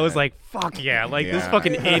god, I was like, fuck yeah, like this Yeah.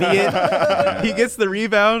 fucking idiot. He gets the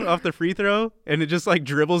rebound off the free throw and it just like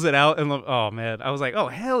dribbles it out, and oh man, I was like, oh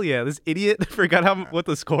hell yeah, this idiot forgot what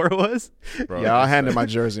the score was. Bro, Oh, I'll hand in my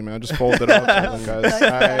jersey, man. Just fold it up,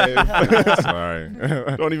 guys. sorry.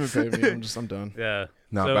 Don't even pay me. I'm done. Yeah.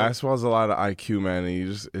 No, So- basketball's a lot of IQ, man.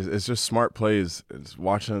 And it's just smart plays. It's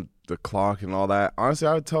watching the clock and all that. Honestly,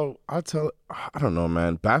 I don't know,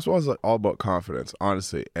 man. Basketball is like all about confidence,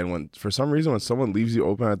 honestly. And when for some reason when someone leaves you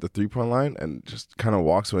open at the 3-point line and just kind of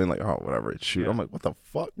walks away and like, oh, whatever, it's shoot. Yeah. I'm like, what the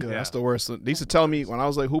fuck? Yeah, that's the worst. They used to tell me when I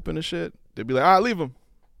was like hooping and shit, they'd be like, all right, leave him.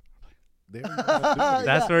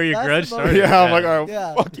 That's where your That's grudge the most- started. Yeah, I'm like, all right,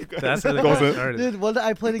 Yeah. fuck you guys. That's where the Goes grudge in. started. Dude, one day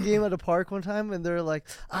I played a game at a park one time, and they're like,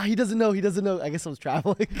 he doesn't know. I guess I was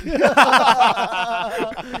traveling. He doesn't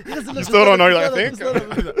know. You still don't know, you're like, I Let him, think?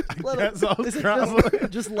 just let him. Guess I was They said, traveling.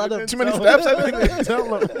 just let him. Too many No. steps, I think.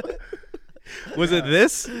 Tell him. Was it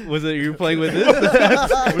this? Was it you playing with this?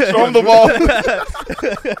 Show him the ball.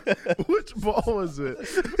 Which ball was it?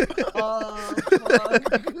 Oh, fuck.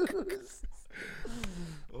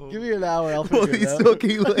 Give me an hour. I'll figure it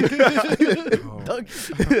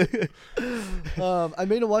out. I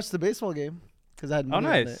made him watch the baseball game because I had money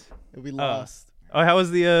on nice. it. And we lost. Oh, how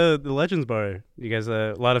was the Legends Bar? You guys,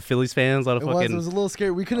 a lot of Phillies fans, a lot of It fucking. was a little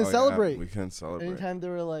scary. We couldn't Oh, yeah, celebrate. we couldn't celebrate. Anytime they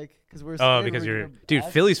were like, because we're Oh, scared because we're you're, gonna dude.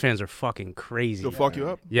 bash Phillies fans are fucking crazy. They'll fuck you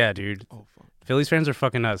up. Yeah, dude. Oh, fuck. Phillies fans are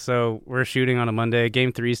fucking nuts. So we're shooting on a Monday.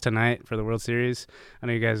 Game 3's tonight for the World Series. I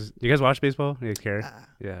know you guys. Do you guys watch baseball? You guys care?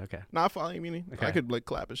 Yeah. Okay. Nah, I follow you, meaning. Okay. I could like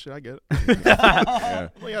clap and shit. I get it. Yeah.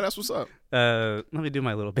 Well, yeah, that's what's up. Let me do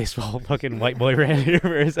my little baseball fucking white boy rant here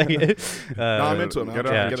for a second. No, I'm into it, man. Get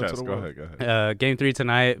I'm it yeah. on your Get into chest. the Go world. ahead. Go ahead. Game 3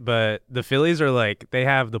 tonight, but the Phillies are like, they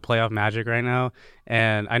have the playoff magic right now.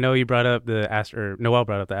 And I know you brought up Noel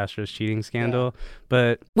brought up the Astros cheating scandal,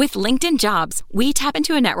 but With LinkedIn Jobs, we tap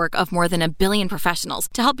into a network of more than 1 billion professionals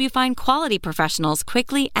to help you find quality professionals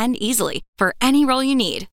quickly and easily for any role you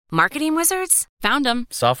need. Marketing wizards? Found them.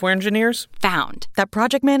 Software engineers? Found. That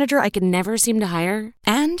project manager I could never seem to hire?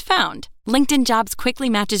 And found. LinkedIn Jobs quickly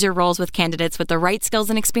matches your roles with candidates with the right skills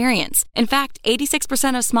and experience. In fact,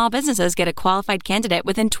 86% of small businesses get a qualified candidate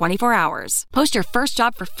within 24 hours. Post your first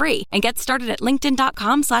job for free and get started at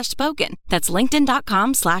linkedin.com/spoken. That's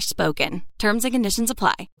linkedin.com/spoken. Terms and conditions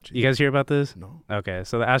apply. you guys hear about this? No. Okay,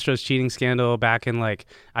 so the Astros cheating scandal back in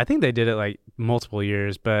I think they did it multiple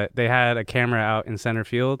years, but they had a camera out in center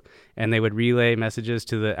field and they would relay messages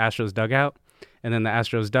to the Astros dugout, and then the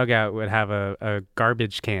Astros dugout would have a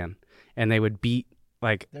garbage can, and they would beat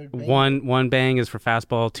one bang is for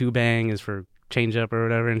fastball, 2 bang is for changeup or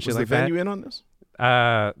whatever and shit Was like the venue that. in on this?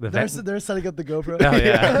 They're setting up the GoPro. Oh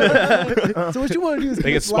yeah. So what you want to do is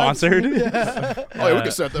They get get live stream. sponsored? Yeah. Oh, yeah, we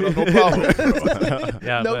can set that up. No problem.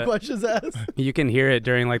 Yeah, No but questions asked. you can hear it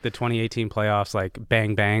during the 2018 playoffs,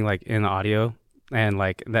 bang bang, in the audio. and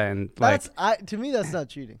like then like To me that's not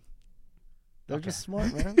cheating. They're just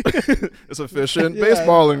smart, man. It's efficient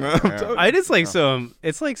baseballing, man.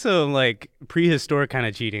 It's like some like prehistoric kind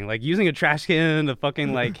of cheating, like using a trash can to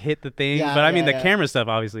fucking like hit the thing. But I mean the camera stuff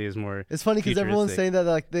obviously is more. It's funny because everyone's saying that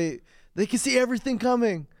like they can see everything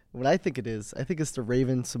coming. What I think it's the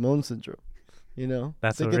Raven-Simone syndrome. You know,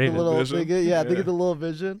 that's they a get Raven. the little, they get the little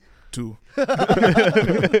vision. 2.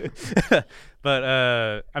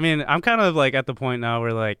 But I mean, I'm kind of like at the point now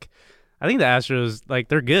where like I think the Astros, like,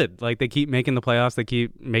 they're good. Like, they keep making the playoffs. They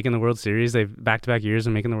keep making the World Series. They've back-to-back years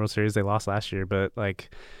of making the World Series. They lost last year, but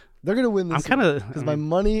like they're gonna win this. I'm kind of because my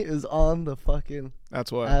money is on the fucking.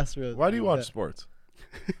 That's why. Astros. Why do you watch sports?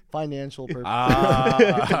 Financial purpose.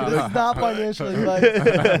 It's not financial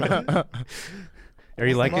advice. Are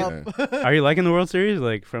you liking the World Series?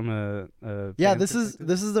 Like from a yeah, this is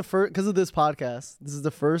the first because of this podcast. This is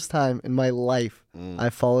the first time in my life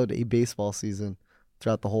I followed a baseball season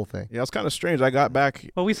throughout the whole thing. Yeah, it's kind of strange. I got back.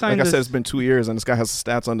 Well, we signed. Like I said, it's been 2 years, and this guy has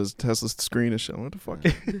stats on his Tesla screen and shit. What the fuck?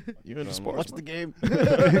 You in the sports? Watch the game.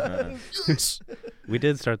 We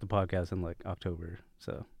did start the podcast in like October,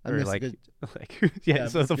 so I missed like, good, yeah,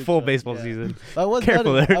 so it's a full baseball season. I was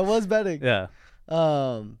Careful betting. there. I was betting. Yeah.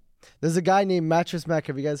 There's a guy named Mattress Mac.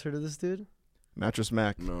 Have you guys heard of this dude? Mattress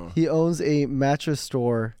Mac. No. He owns a mattress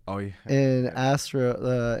store in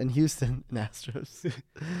in Houston, in Astros.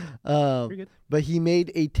 But he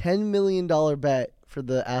made a $10 million bet for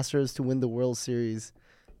the Astros to win the World Series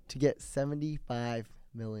to get $75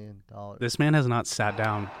 million. This man has not sat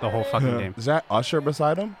down the whole fucking game. Is that Usher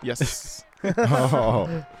beside him? Yes.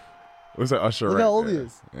 Oh. Was that Usher? Look right how old there? he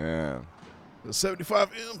is. Yeah.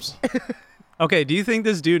 75 M's. Okay, do you think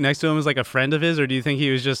this dude next to him is like a friend of his, or do you think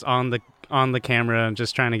he was just on the camera and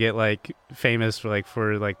just trying to get like famous for the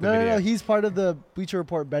video? No, he's part of the Bleacher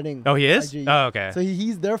Report betting. Oh, he is? IG. Oh, okay. So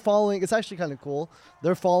they're following. It's actually kind of cool.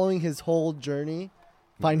 They're following his whole journey,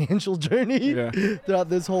 financial journey, throughout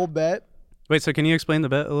this whole bet. Wait, so can you explain the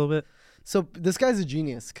bet a little bit? So this guy's a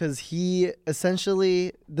genius because he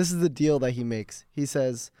essentially, this is the deal that he makes. He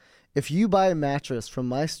says, if you buy a mattress from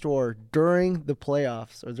my store during the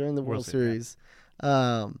playoffs or during the World Series,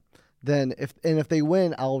 then if they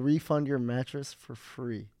win, I'll refund your mattress for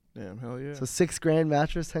free. Damn, hell yeah. So $6,000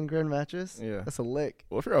 mattress, $10,000 mattress. Yeah, that's a lick.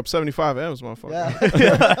 Well, if you're up 75 M's, motherfucker.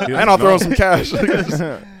 Yeah. And I'll throw some cash.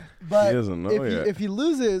 But he doesn't know yet. If he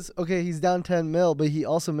loses, okay, he's down 10 mil, but he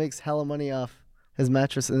also makes hella money off his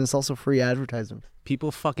mattress, and it's also free advertisement.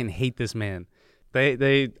 People fucking hate this man.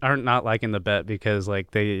 They aren't not liking the bet because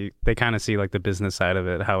like they kind of see like the business side of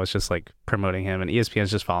it, how it's just like promoting him, and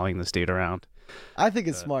ESPN's just following this dude around. I think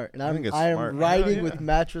it's smart, and I am smart. riding with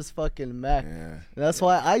Mattress fucking Mac. Yeah. And that's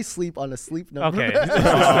why I sleep on a sleep number. Okay.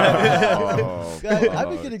 I've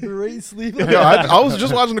been getting great sleep. Yo, I was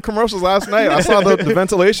just watching the commercials last night. I saw the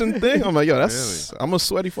ventilation thing. I'm like, yo, I'm a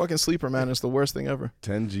sweaty fucking sleeper, man. It's the worst thing ever.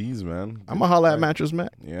 10 G's, man. I'm gonna holla at Mattress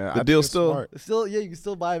Mac. Yeah, the deal's still. Yeah, you can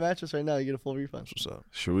still buy a mattress right now. You get a full refund. What's up?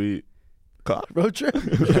 Should we? Road trip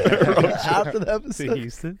after the episode. To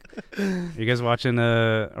Houston. Are you guys watching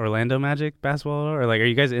Orlando Magic basketball, or like are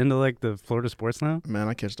you guys into like the Florida sports now? Man,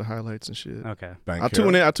 I catch the highlights and shit. Okay. I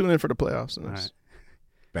tune in for the playoffs. And right.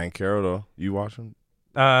 Banchero though, you watching?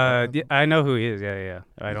 Yeah, I know who he is. Yeah.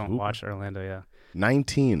 I don't watch Orlando. Yeah.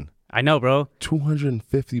 19. I know, bro.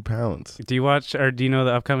 250 pounds. Do you watch or do you know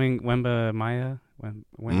the upcoming Wemba Maya?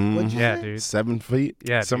 Yeah, dude. 7 feet.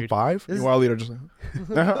 Yeah, 7'5". Meanwhile, leader just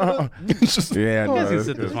just yeah. No,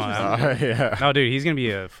 yeah. No, dude, he's gonna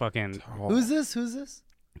be a fucking. Who's this?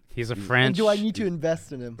 He's a French. And do I need to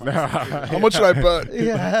invest in him? How much should I bet?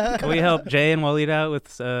 Yeah. Can we help Jay and Walid out with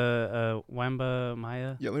Wemba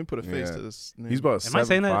Maya? Yeah, let me put a face to this name. He's about 7'5". Am I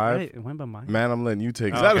saying that right? Wemba Maya. Man, I'm letting you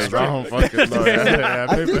take. Is that a strike? I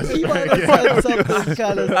think he might have said something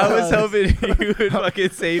kind of. I was hoping you would fucking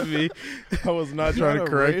save me. I was not trying to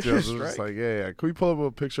correct you. I was strike? just like, yeah. Can we pull up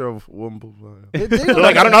a picture of Wemba? They're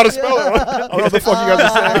like, I don't know how to spell it. I don't know what the fuck you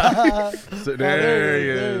guys are saying. So there he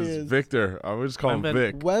is, Victor. I would just call him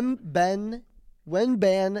Vic. Wemban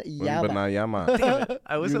Yama.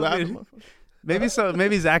 I was hoping. Maybe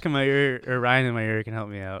Zach in my ear or Ryan in my ear can help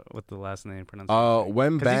me out with the last name pronunciation.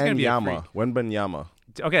 Wembanyama. Wembanyama.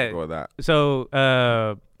 Okay. Go with that. So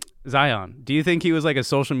Zion. Do you think he was like a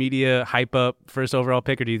social media hype up first overall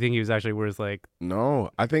pick, or do you think he was actually worth like?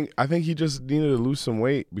 No, I think he just needed to lose some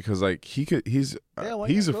weight because like he's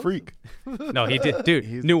a freak. No, he did,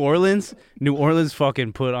 dude. New Orleans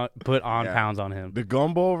fucking put on pounds on him. The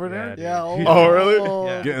gumbo over there. Yeah. Oh, really?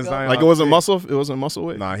 Yeah. Getting Zion Like it wasn't muscle. It wasn't muscle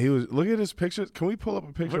weight. Nah, he was. Look at his picture. Can we pull up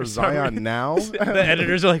a picture of Zion now? The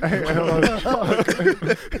editors are like,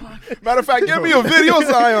 Matter of fact, give me a video of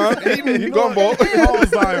Zion eating gumbo. Call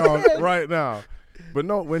Zion right now. But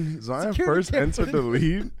no, when Zion first entered the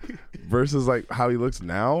league versus like how he looks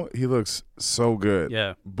now, he looks so good.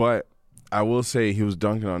 Yeah. But I will say he was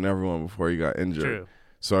dunking on everyone before he got injured. True.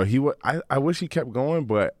 So I wish he kept going,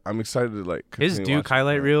 but I'm excited to like his continue Duke watching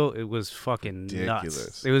highlight him. reel. It was fucking Ridiculous.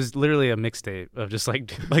 nuts. It was literally a mixtape of just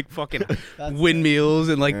like fucking windmills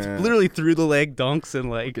and like literally through the leg dunks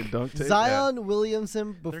and like Zion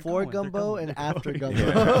Williamson before Gumbo and after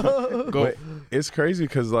Gumbo. But it's crazy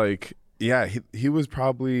because like he was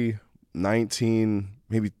probably 19,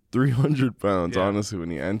 maybe 300 pounds honestly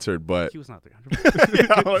when he entered, but he was not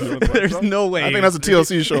 300. There's no way. I think that's a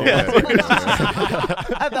TLC show.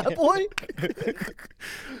 At that point,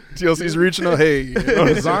 TLC's reaching out. Hey,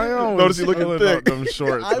 Zion notice he looking thick. Them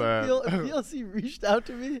shorts, I feel if PLC reached out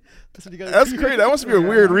to me. That's great. That must be a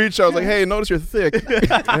weird reach. I was like, hey, notice you're thick. We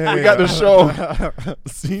got the show.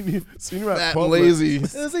 Seen you at Fat and Publix. lazy.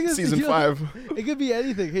 The thing is, Season 5. It could be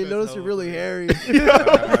anything. Hey, notice you're really hairy.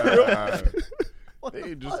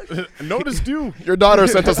 Hey, just noticed you. Your daughter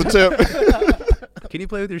sent us a tip. Can you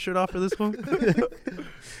play with your shirt off for this one?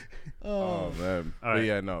 Oh man. All right. But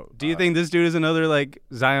yeah, no. Do you think this dude is another like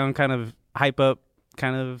Zion kind of hype up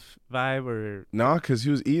kind of vibe or? No, because he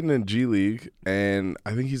was eating in G League, and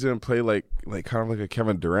I think he's gonna play like kind of like a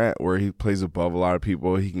Kevin Durant, where he plays above a lot of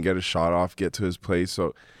people. He can get a shot off, get to his place.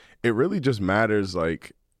 So it really just matters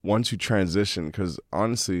like once you transition, because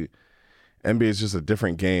honestly, NBA is just a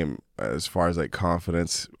different game as far as like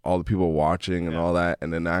confidence, all the people watching and all that,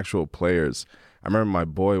 and then the actual players. I remember my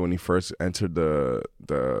boy when he first entered the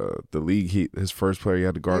league. His first player he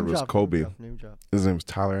had to guard was Kobe. Name drop. His name was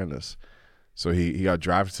Tyler Ennis. So he got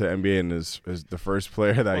drafted to the NBA, and his the first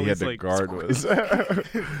player that he had to guard was he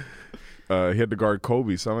had to guard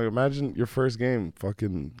Kobe. So I'm like, imagine your first game,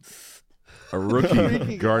 fucking a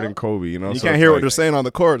rookie guarding Kobe. You know, You so can't it's hear like, what they're saying on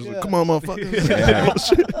the court. It's like, come on,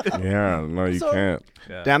 motherfucker. Yeah, no, you can't.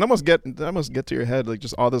 Yeah. Dan, that must get to your head, like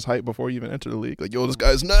just all this hype before you even enter the league. Like, yo, this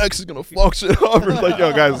guy's next. He's gonna fuck shit up. Or like,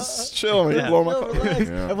 yo, guys, chill, man. You're blowing my cover.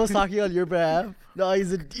 Everyone's talking on your behalf. No,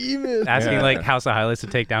 he's a demon. Asking like House of Highlights to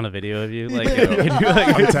take down a video of you, like, yo, can you,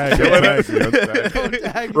 like I'm tagged. Don't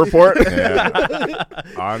tag me. Report. Yeah.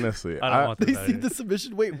 Honestly, I don't want They this. see the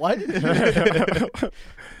submission. Wait, why did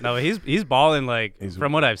No, he's balling like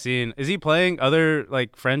from what I've seen. Is he playing other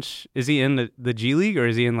like French? Is he in the G League or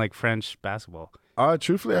is he in like French basketball?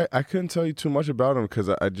 Truthfully, I couldn't tell you too much about him because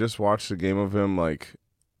I just watched a game of him like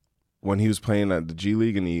when he was playing at the G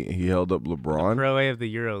League and he held up LeBron. Pro A of the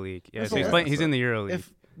Euro League. Yeah, That's so he's all playing. right. He's in the Euro League.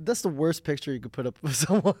 If that's the worst picture you could put up of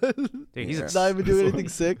someone. Dude, he's not even doing anything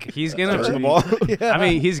sick. He's gonna. Touching the ball. Yeah. I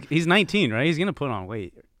mean, he's 19, right? He's gonna put on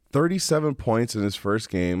weight. 37 points in his first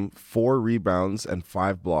game, 4 rebounds, and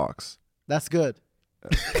 5 blocks. That's good.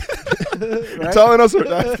 You're telling us or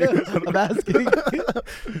asking? I'm asking.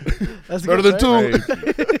 That's Better good, than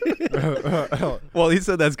right? 2. Well, he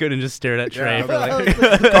said that's good and just stared at Trey for like.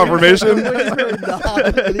 Confirmation.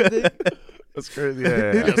 Anything. That's crazy.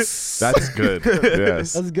 Yeah. Yes. That's good.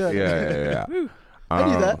 Yes. That's good. Yeah. I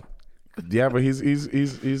knew that. Yeah, but he's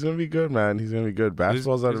gonna be good, man. He's gonna be good.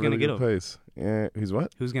 Basketball's at a who's gonna really get good him? place. Yeah, he's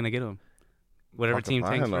what? Who's gonna get him? Whatever Fucking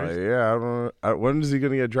team takes fine, first. Yeah, I don't know. When is he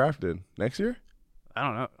gonna get drafted? Next year? I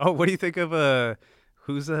don't know. Oh, what do you think of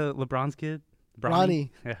who's LeBron's kid? Bronny.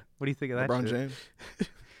 Yeah. What do you think of that? LeBron shit? James.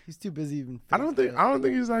 He's too busy even. I don't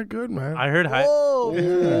think he's that good, man. I heard hype. Whoa.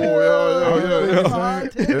 yeah.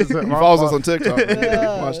 Hot take. Is it He my follows us fault? on TikTok.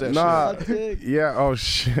 Yeah. Watch that Nah. Hot take. Yeah. Oh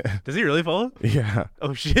shit. Does he really follow? Yeah.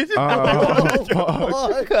 Oh shit. Oh,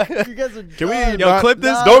 fuck. You guys are Can we done. Yo, clip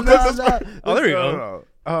this. Nah, Don't nah, clip this. nah. Oh, there we No, go.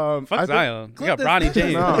 no. Fuck I think- Zion. We got Clip Bronny this.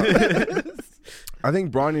 James. No. I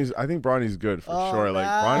think Bronny's good for Oh, sure. Like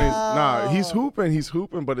no. Bronny's he's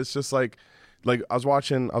hooping, but it's just like I was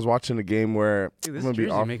watching a game where Dude, I'm this gonna be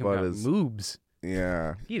jersey off make him about got his moves.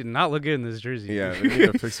 yeah. He did not look good in this jersey. Yeah, they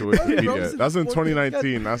need to fix it with Wikipedia. That's in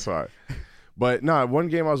 2019. That's why. But no, one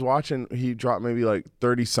game I was watching, he dropped maybe like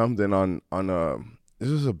 30 something on this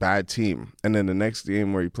was a bad team, and then the next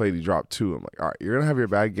game where he played, he dropped 2. I'm like, all right, you're gonna have your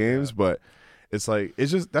bad games, but it's like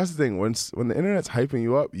it's just that's the thing. When the internet's hyping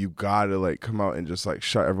you up, you gotta like come out and just like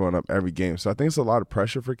shut everyone up every game. So I think it's a lot of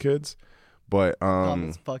pressure for kids. But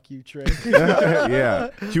Comments, fuck you, Trey. yeah,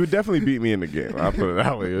 he would definitely beat me in the game. I'll put it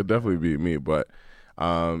that way. He would definitely beat me. But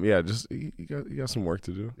yeah, just you got some work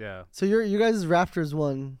to do. Yeah. So you guys Raptors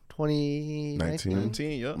won 2019.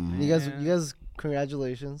 19, yep. You guys,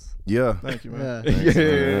 congratulations. Yeah. Thank you, man.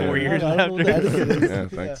 Yeah. 4 years I don't know what the etiquette is. Yeah,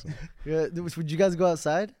 thanks. Yeah. Would you guys go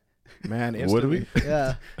outside? Man, Would we?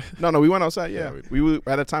 Yeah. No, we went outside. Yeah, we at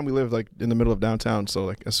that time we lived like in the middle of downtown. So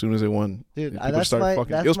like as soon as they won, Dude, people that's started my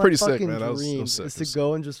fucking. that's It was my pretty sick, fucking man. That was dream, sick. is to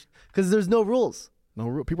go and just because there's no rules. No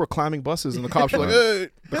real. People were climbing buses, and the cops were like, "Hey!"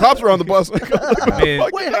 The cops were on the bus. Like,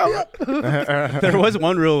 There was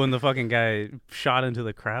one rule when the fucking guy shot into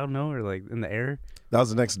the crowd, no, or like in the air. That was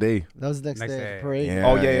the next day. That was the next Next day. day. Parade. Yeah,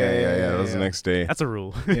 Oh, yeah. That was the next day. That's a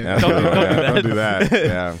rule. Yeah, Don't do that.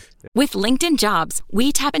 Yeah. With LinkedIn Jobs,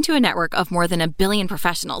 we tap into a network of more than 1 billion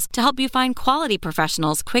professionals to help you find quality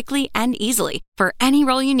professionals quickly and easily for any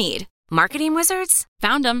role you need. Marketing wizards?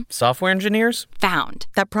 Found them. Software engineers? Found.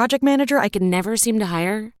 That project manager I could never seem to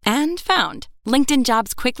hire? And found. LinkedIn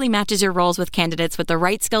Jobs quickly matches your roles with candidates with the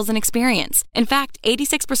right skills and experience. In fact,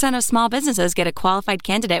 86% of small businesses get a qualified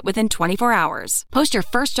candidate within 24 hours. Post your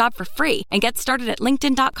first job for free and get started at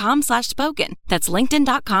linkedin.com/spoken. That's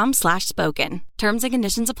linkedin.com/spoken. Terms and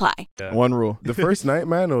conditions apply. One rule: The first night,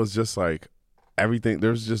 man, it was just like everything.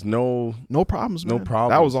 There was just no problems. no Man.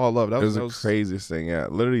 problems. That was all love. That was was the craziest thing. Yeah,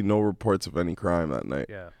 literally no reports of any crime that night.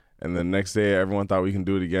 Yeah. And the next day, everyone thought we can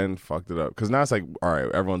do it again. Fucked it up. Because now it's like, all right,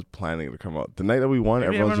 everyone's planning to come out. The night that we won,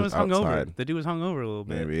 Maybe everyone's everyone just was hungover. outside. The dude was hungover a little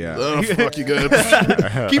bit. Maybe, yeah. Oh, fuck you, good.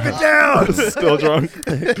 Keep it down. Still drunk.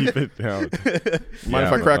 Keep it down. Mind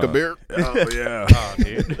if I crack a beer? Oh yeah. Oh,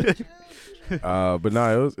 dude. But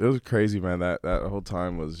no, it was crazy, man. That whole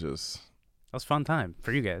time was just That was a fun time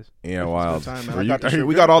for you guys. wild. Time, man. Were I you- got the are shit. you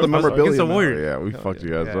We good? got all the Against memorabilia. the man. Warriors. Yeah, we fucked you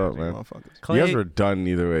guys Yeah, up, man. Motherfuckers. You guys were done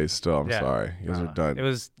either way. Still, I'm Yeah. sorry. You guys were done. It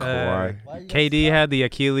was Kawhi. KD had the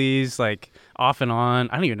Achilles like off and on.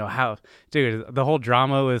 I don't even know how, dude. The whole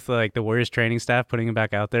drama with like the Warriors training staff putting him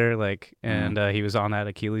back out there, like, and he was on that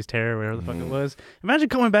Achilles tear, or whatever the fuck it was. Imagine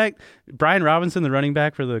coming back, Brian Robinson, the running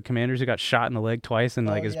back for the Commanders, who got shot in the leg twice and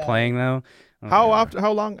like is playing now.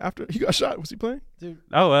 How long after he got shot was he playing? Dude.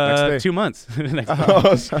 Oh, Next day. 2 months. Next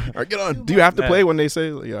day. All right, get on. Do you have to play when they say,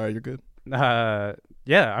 "Yeah, all right, you're good"?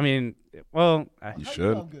 Yeah, I mean, well, You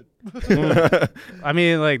should. I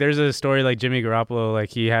mean, like, there's a story like Jimmy Garoppolo, like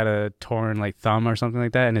he had a torn like thumb or something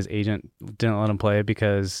like that, and his agent didn't let him play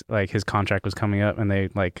because like his contract was coming up, and they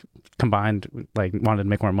like combined like wanted to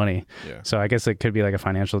make more money. Yeah. So I guess it could be like a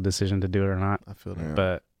financial decision to do it or not. I feel that.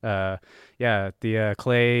 But yeah, the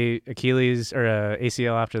Clay Achilles or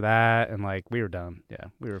ACL after that, and like we were done. Yeah,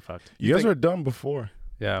 we were fucked. You guys were done before.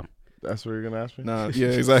 Yeah. That's what you're gonna ask me. Nah, yeah,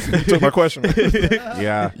 exactly. You took my question.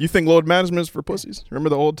 Yeah. You think load management's for pussies? Remember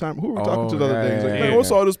the old time? Who were we talking to the other day? He's like, yeah, man, yeah. what's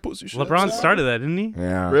all this pussy shit? LeBron started that, didn't he?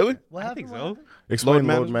 Yeah. Really? What I happened? think so. Explain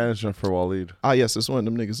Load load management for Waleed. Ah, yes, it's one of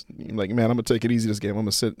them niggas. Like, man, I'm gonna take it easy this game. I'm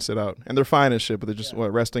gonna sit out, and they're fine and shit, but they're just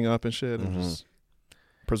resting up and shit, and just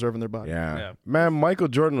preserving their body. Yeah. Man, Michael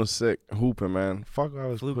Jordan was sick hooping, man. Fuck all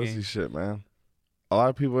this Flu pussy game. shit, man. A lot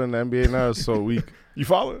of people in the NBA now are so weak. You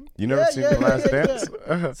following? You never seen The Last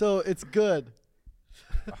Dance? So it's good.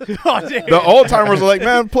 Oh, damn. The old timers are like,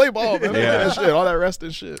 man, play ball, man. Yeah. That shit, all that rest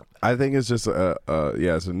and shit. I think it's just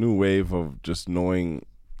it's a new wave of just knowing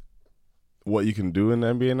what you can do in the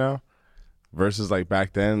NBA now. Versus like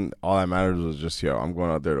back then, all that mattered was just, I'm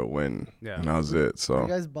going out there to win. Yeah. And that was it. Were So you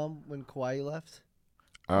guys bummed when Kawhi left?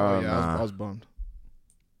 I was bummed.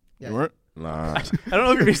 Yeah. You weren't? nah. I don't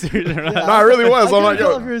know if you're being serious or not. Yeah, No, I really was. I'm couldn't like,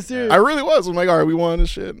 tell yo, if you were serious. I really was. I'm like, all right, we won this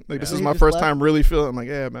shit. Like, this So is you my just first left? time really feeling. I'm like,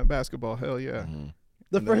 yeah, man, basketball, hell yeah.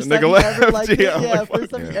 The And first the time nigga he ever left, liked it. yeah, I'm Yeah, like,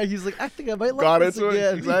 first fuck time yeah. he's like, I think I might like Got this into it,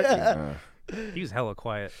 again. exactly. Yeah. He was hella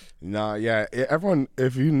quiet. Nah, yeah. Everyone,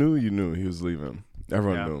 if you knew, you knew he was leaving.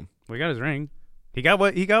 Everyone Yeah. knew. We got his ring. He got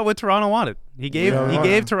what Toronto wanted. He gave Yeah. he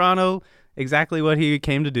gave Toronto exactly what he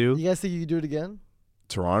came to do. You guys think you could do it again?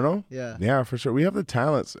 Toronto? Yeah. Yeah, for sure. We have the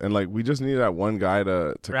talents, and like we just needed that one guy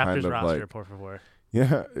to Raptors kind of roster, like, por favor.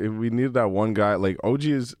 yeah, we needed that one guy. Like OG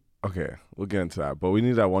is okay. We'll get into that, but we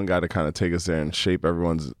need that one guy to kind of take us there and shape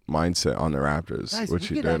everyone's mindset on the Raptors, Guys, which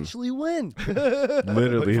we he could did. actually win.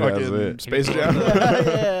 Literally, Like that's fucking it. Space Yeah. Jam.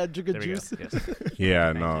 yeah, drink a There we go. juice. Yes. Yeah,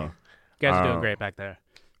 Thank no. you guys are doing Uh, great back there.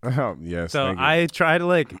 Yes. So thank you. I try to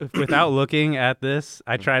like, without looking at this,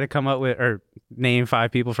 I try to come up with or name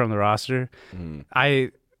 5 people from the roster. Mhm. I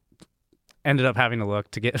ended up having to look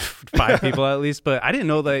to get 5 people at least, but I didn't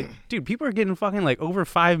know like, dude, people are getting fucking like over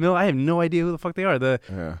 $5 million. I have no idea who the fuck they are. The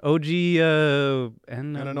Yeah. OG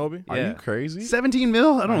and Anunoby? Are you crazy? 17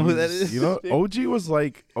 mil? I don't know who that is. You know, OG was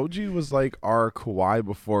like our Kawhi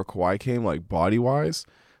before Kawhi came, like body wise.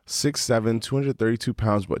 6'7", 232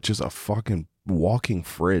 pounds, but just a fucking walking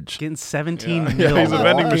fridge. Getting 17 Yeah, mil. he's a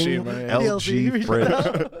vending machine, man. LG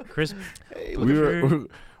fridge. Chris,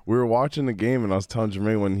 We were watching the game, and I was telling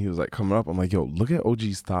Jermaine when he was like coming up, I'm like, yo, look at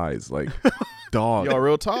OG's thighs, like dog. Yo,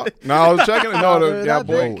 real talk. No, I was checking it. No, yeah,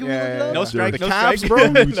 boy. Can we look it Yeah, up? No strike, The no calves,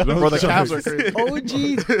 strike. bro. Bro, the calves are crazy.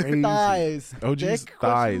 OG thighs. OG's Thick, thighs,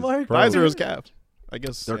 question mark? bro. Thighs are his calves. I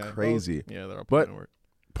guess They're yeah, crazy. Yeah, they're all But- putting in work.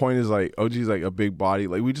 Point is, like, OG's like a big body.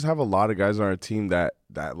 Like, we just have a lot of guys on our team that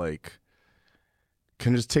like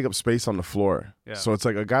can just take up space on the floor. Yeah. So it's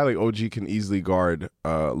like a guy like OG can easily guard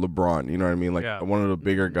LeBron. You know what I mean? Like one of the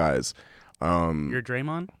bigger guys. You're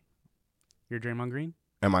Draymond? You're Draymond Green?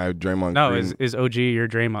 Am I Draymond No, Green? is OG your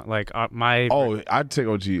Draymond? Like my. Oh, I'd take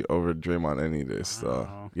OG over Draymond any day.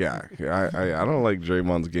 So yeah, I don't like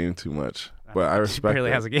Draymond's game too much, but I He respect. barely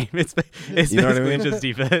it. has a game. It's You know what I basically mean? just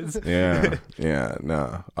defense. Yeah,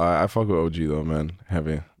 no. I fuck with OG though, man.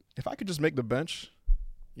 Heavy. If I could just make the bench,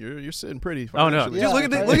 you're sitting pretty. Oh no, financially.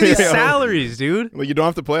 dude! Yeah, Look at these Yeah. salaries, dude. Like, you don't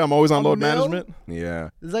have to play. I'm always on A load mil? management. Yeah.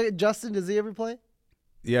 Is that Justin? Does he ever play?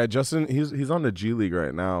 Yeah, Justin, he's on the G League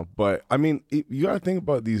right now. But, I mean, you got to think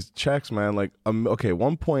about these checks, man. Like, okay,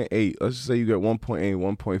 1.8. Let's just say you get 1.8,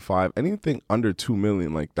 1.5. Anything under 2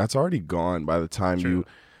 million, like, that's already gone by the time you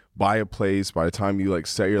buy a place, by the time you, like,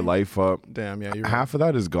 set your life up. Damn, yeah, you're right. Half of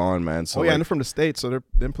that is gone, man. So, Oh, yeah, like, and they're from the States, so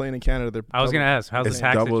they're playing in Canada. They're I was gonna ask, how's the It's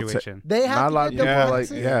tax double situation? They have not a to lot get of the people, like,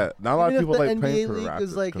 boxes? yeah, not a lot of Even people, if like, the paying NBA for league Raptors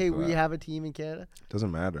is like, because hey, of we that. have a team in Canada.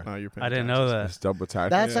 Doesn't matter. Oh, you're paying I didn't taxes. know that. It's double tax.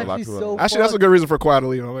 That's A lot of actually people so. don't- Actually, that's a good reason for Kawhi to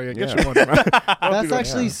leave. I'm like, get your money, man. That's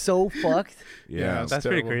actually so fucked. Yeah. That's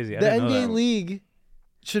pretty terrible. crazy. I The didn't know NBA that. league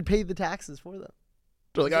should pay the taxes for them.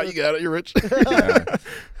 They're like, oh, you got it. You're rich. Yeah.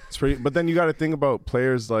 It's pretty, but then you got to think about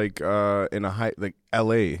players like in a high like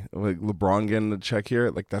LA, like LeBron getting the check here,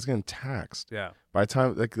 like that's getting taxed. Yeah. By the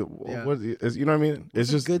time like what is, you know what I mean? It's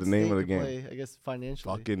a just the good name state of the to game. play, I guess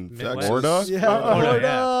financially. Fucking Midwest. Florida, Yeah, Florida,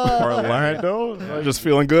 yeah. Orlando. Just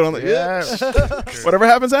feeling good on the Yeah, Whatever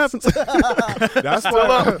happens, happens. that's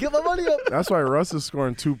why. Get my money up. That's why Russ is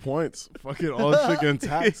scoring 2 points. Fucking all this shit getting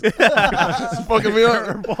taxed. It's fucking me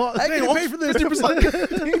up. I can pay for this.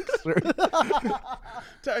 50%.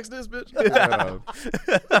 Tax this, bitch.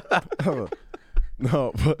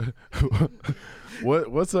 No,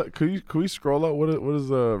 but what's up? Can we scroll up? What is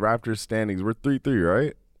the Raptors standings? We're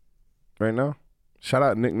 3-3, right now. Shout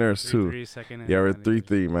out Nick Nurse too. 3-3, second. Yeah, we're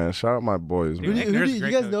 3-3, man. Shout out my boys, Dude, man. Nick Nurse is a You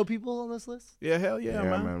great guys coach. know people on this list? Yeah, hell yeah,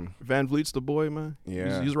 man. Van Vliet's the boy, man.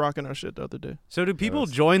 Yeah. He's rocking our shit the other day. So do people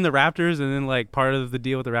join the Raptors and then like part of the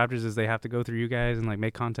deal with the Raptors is they have to go through you guys and like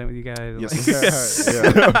make content with you guys? Yes. Like-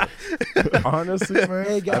 Yeah. Honestly, man.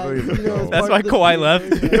 Hey, guys, I don't even you know, know. it's That's part why of the Kawhi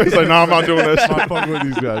team. left. He's like, no, I'm not doing that shit. I'm fucking with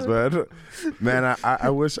these guys, man. Man, I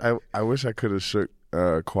wish I could have shook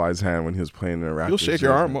Kawhi's hand when he was playing in the Raptors. He'll shake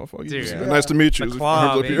your arm, jersey. motherfucker. Dude. Just, Yeah. nice to meet you. The claw,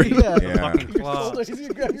 Hands up here. baby. Yeah. The Yeah. fucking Your claw. shoulder, he's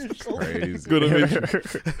gonna grab your shoulder. Crazy. Good to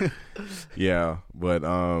meet you. Yeah, but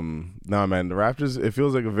nah, man, the Raptors. It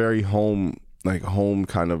feels like a very home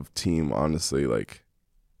kind of team. Honestly, like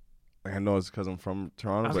I know it's because I'm from I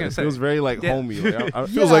Toronto, was but gonna it say, feels very like yeah. homey. Like, I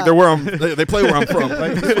Feels Yeah. like they're where they play where I'm from.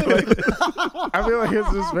 like, I feel like it's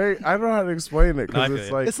just very. I don't know how to explain it No, I because feel it's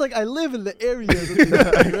you. like It's like I live in the area.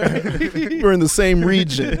 Right? We're in the same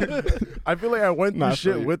region. I feel like I went through Nah, I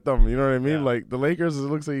shit feel you. with them. You know what I mean? Yeah. Like the Lakers, it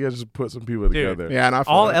looks like you guys just put some people together. Yeah, and I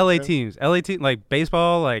feel All like- LA teams, like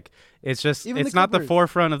baseball, like it's just Even it's the not the Clippers.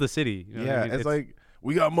 forefront of the city. You know what I Yeah, mean? it's like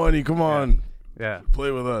we got money. Come on, yeah. play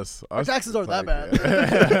with us. Our taxes aren't that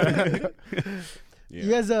bad. You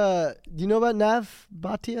guys, do you know about Nav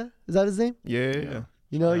Bhatia? Is that his name? Yeah.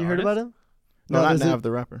 You know, you heard artist? about him? No, not there's Nav, a,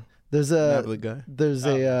 the rapper. there's Nav, a the guy. there's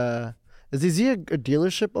a is he a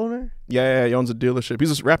dealership owner? Yeah, he owns a dealership.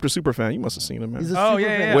 He's a Raptor super fan. You must have seen him, man. He's a Oh, super yeah,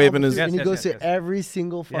 fan. yeah, yeah. Waving his- and he Yes, goes yes, to yes. every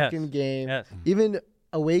single fucking game, Yes. even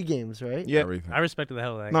away games, right? Yeah. Everything. I respected the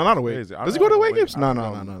hell out of that. No, not away. Crazy. I Does he don't go to know away away- games? I No.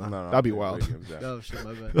 don't know. That'd be Away wild. games, yeah. Oh shit,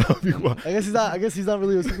 my bad. That'd be wild. I guess he's not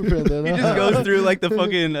really a super fan then. He huh? just goes through like the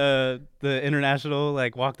fucking the international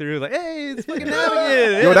like walkthrough, like, hey, it's fucking Nav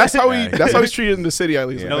again. Yo, that's how Yeah. he's treated in the city at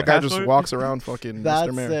least. Yeah. Like, No the guy just passport? walks around fucking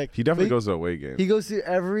That's Mr. Mayor. sick. He definitely But goes to away games. He goes to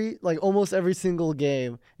almost every single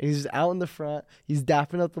game, and he's just out in the front. He's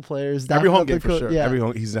dapping up the players. Every dapping home up the game for sure. Yeah,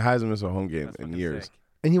 He hasn't missed a home game That's in fucking years. sick.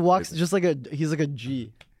 and he walks just like he's like a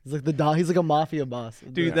G. He's like the Don. He's like a mafia boss.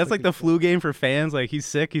 Dude, that's like the flu game for fans. Like he's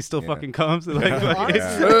sick, he still Yeah. fucking comes. Like,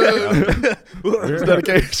 Honestly. It's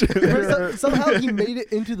dedication. Somehow he made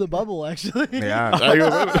it into the bubble. Actually, Yeah,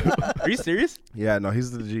 Are you serious? yeah. No,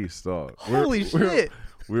 he's the G still. Holy shit.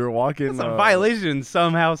 We were walking. That's a violation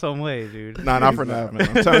somehow, some way, dude. Nah, not for Nav, man.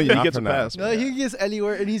 I'm telling you, he Not gets for a Nav. pass. no, he gets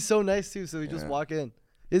anywhere, and he's so nice too. So he just walk in.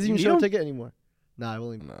 He doesn't even You show a don't- ticket anymore. Nah, I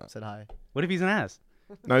only said hi. What if he's an ass?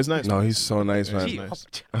 No, he's nice. No, he's so nice, man. Gee, nice.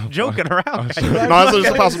 I'm joking around. guys. No, that's just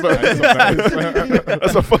a possibility.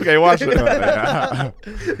 That's a fuck. Hey, watch it.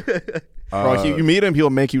 Bro, you meet him, he'll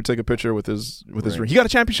make you take a picture with his ring. He got a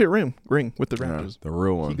championship ring with the Raptors. The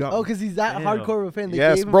real one. Oh, because he's that hardcore of a fan. They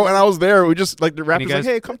Yes, gave him bro. And I was there. We just like the Raptors. guys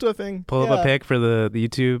Like, hey, come to a thing. Pull up a pic for the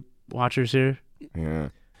YouTube watchers here. Yeah.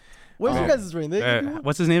 Where's your guys' ring?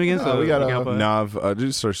 What's his name again? we got Nav.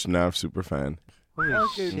 Just search Nav Superfan.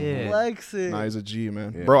 Fucking flexing. Nah, he's a G,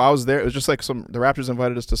 man. Yeah. Bro, I was there. It was just like the Raptors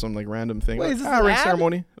invited us to some like random thing. Wait, like, is this ring an ad?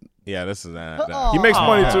 ceremony. Yeah, this is that. He makes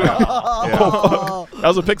money too. Oh. That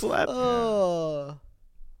was a pixel ad. Oh.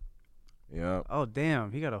 Yeah. Oh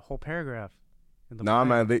damn, he got a whole paragraph. In the Nah,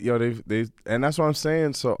 bio. man. They and that's what I'm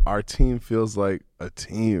saying. So our team feels like a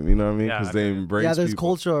team. You know what I mean? Yeah, Because I they feel you. embrace. Yeah, there's people.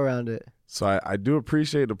 culture around it. So I do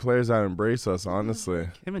appreciate the players that embrace us. Honestly,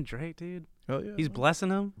 Him and Drake, dude. Hell yeah. He's blessing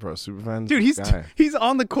him. bro, Superfan. Dude, he's guy. he's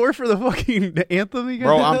on the court for the fucking anthem again.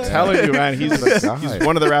 Bro, I'm telling you, man. He's guy. he's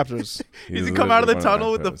one of the Raptors. He's to come out of the literally one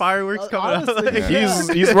tunnel with the Raptors. fireworks coming out. Honestly, Like,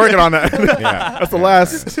 Yeah. He's working on that. Yeah. That's the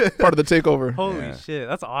last part of the takeover. Holy Yeah. shit,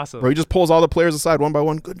 that's awesome. Bro, he just pulls all the players aside one by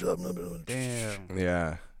one. Good job. Damn.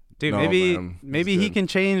 Yeah. Dude, No, maybe man, he's maybe he good. can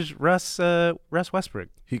change Russ Westbrook.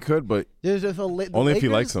 He could, but Dude, if the only if he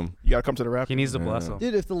Lakers- likes him. You gotta come to the Raptors. He needs to bless him.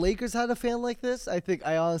 Dude, if the Lakers had a fan like this, I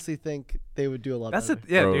honestly think they would do a lot That's better. it.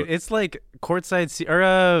 Yeah, Bro. dude. It's like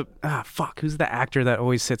courtside. Fuck. Who's the actor that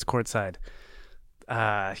always sits courtside?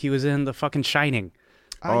 He was in the fucking Shining.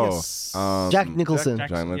 Jack Nicholson.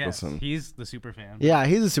 Jack Nicholson. Yes, he's the super fan. Yeah,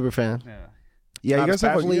 he's a super fan. Yeah. Yeah, Not you guys a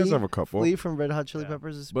have bad you guys have a couple. Flea from Red Hot Chili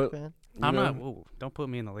Peppers is a super But- fan. I'm know? not. Whoa, don't put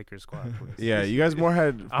me in the Lakers squad, please. Yeah, you guys more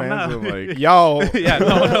had I'm fans not- of like Yo. Yeah.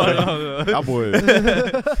 No. y'all boys.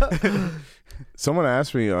 Someone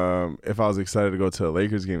asked me if I was excited to go to a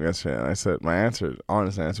Lakers game yesterday, and I said my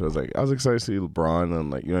honest answer was like I was excited to see LeBron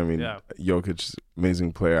and like you know what I mean. Yeah. Jokic,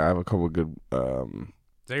 amazing player. I have a couple good. Is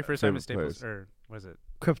that your first time at Favorite Staples, players. or was it?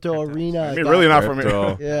 Crypto Crypto. Arena. I mean, really not from here.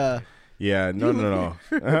 Crypto. Yeah. Yeah, no.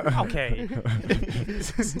 Okay.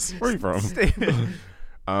 Where are you from?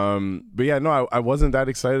 But yeah, no, I wasn't that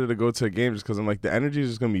excited to go to a game just because I'm like the energy is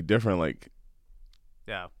just gonna be different. Like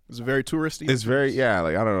Yeah. It's very touristy. it's very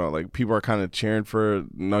like I don't know, like people are kind of cheering for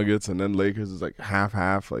Nuggets and then Lakers is like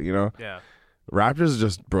half, like you know. Yeah. Raptors is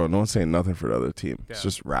just bro, no one's saying nothing for the other team. It's Yeah.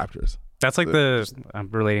 just Raptors. That's like I'm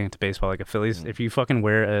relating it to baseball, like a Phillies. If you fucking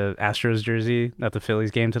wear a Astros jersey at the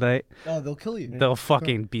Phillies game tonight, Oh, they'll kill you. they'll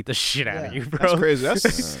fucking beat the shit out of you, bro. That's crazy.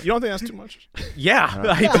 That's you don't think that's too much? Yeah,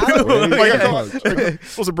 I Yeah, do. Like, Come on,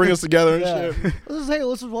 supposed to bring us together and Yeah. shit. Let's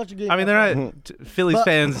just watch a game. I mean, they're not Phillies But-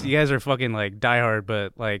 fans. You guys are fucking like diehard,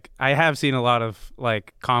 but like I have seen a lot of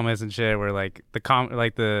like comments and shit where like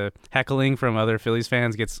the heckling from other Phillies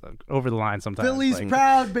fans gets over the line sometimes. Phillies like,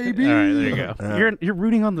 proud, baby. all right, there you go. You're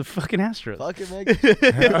rooting on the fucking Astros. Fuck it, man.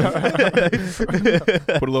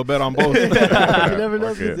 Put a little bet on both. You never know,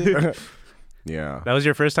 Okay. dude. Yeah. That was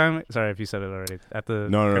your first time? Sorry if you said it already. At the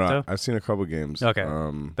No. crypto? I've seen a couple games. Okay.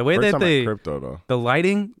 The way first that time they- at crypto though. The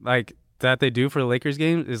lighting, like that they do for the Lakers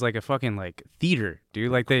game, is like a fucking like theater,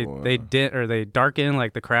 dude. Like they Cool. they darken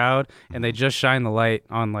like the crowd, and they just shine the light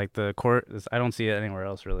on like the court. I don't see it anywhere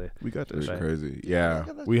else really. We got It's this. crazy. Yeah,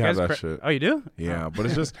 we You have guys that shit. Oh, you do? Yeah, but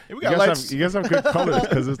it's just we you got guys lights. have you guys have good colors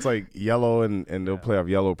because it's like yellow and they'll play off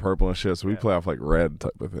yellow, purple and shit. So we play off like red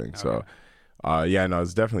type of thing. So, yeah, no,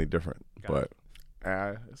 it's definitely different. But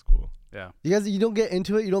it's cool. Yeah. You guys, you don't get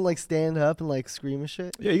into it. You don't like stand up and like scream and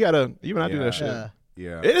shit. Yeah, you gotta even I do Yeah. that shit. Yeah.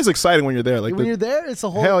 Yeah, It is exciting when you're there. Like when the- you're there, it's a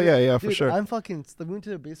whole. Hell yeah, for Dude, sure. I'm fucking. We went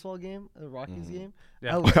to a baseball game, a Rockies game.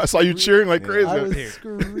 Yeah. I saw you cheering like crazy. I was Here.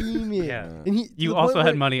 screaming. Yeah. And he, to You the also point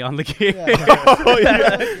had where- money on the game. Yeah. Oh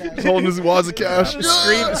yeah, Yeah. He's holding his wads of cash.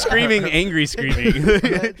 Screaming, angry screaming.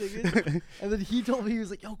 And then he told me, he was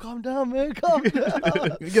like, "Yo, calm down, man, calm down."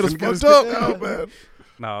 Get us fucked up. Oh man.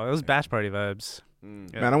 No, it was bash party vibes.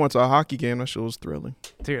 Yeah. Man, I went to a hockey game. That shit was thrilling.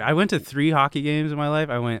 Dude, I went to 3 hockey games in my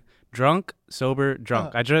life. I went drunk, sober,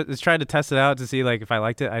 drunk. I just tried to test it out to see like if I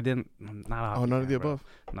liked it. I didn't. I'm not a hockey Oh, none of fan, the bro. above.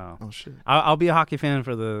 No. Oh shit. I'll be a hockey fan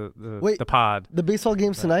for the Wait. the pod. The baseball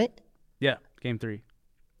games tonight Yeah, game 3.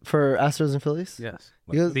 for Astros and Phillies. Yes.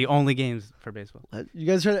 You guys, The only games for baseball. you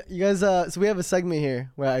guys try to, you guys. So we have a segment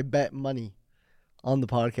here where I bet money on the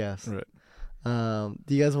podcast. Right.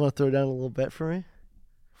 Do you guys want to throw down a little bet for me?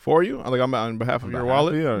 For you? Like I'm on behalf of your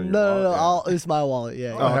wallet. No. It's my wallet.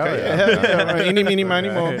 Yeah. Oh, okay. Yeah. Eeny, meeny, miny,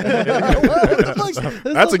 mo. That's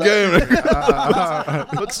That's a game.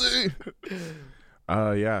 Let's see.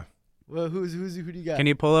 Yeah. Well, who do you got? Can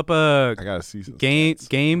you pull up a I gotta see some game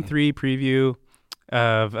stats. 3 preview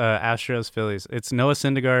of Astros Phillies? It's Noah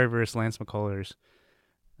Syndergaard versus Lance McCullers.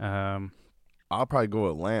 I'll probably go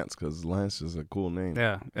with Lance because Lance is a cool name.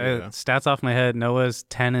 Yeah. Stats off my head. Noah's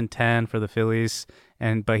 10-10 for the Phillies,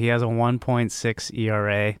 but he has a 1.6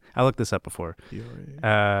 ERA. I looked this up before.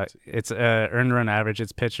 ERA. It's earned run average.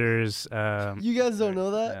 It's pitchers. You guys don't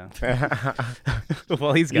know that? Yeah.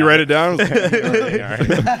 Well, he's got You write it down. But I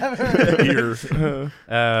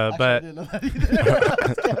didn't know that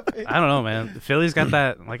either. I don't know, man. The Phillies got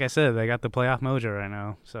that. Like I said, they got the playoff mojo right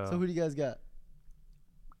now. So So who do you guys got?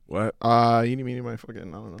 What? You need my fucking, I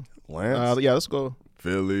don't know. Lance? Yeah, let's go.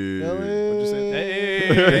 Philly. What'd you say?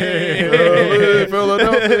 Hey.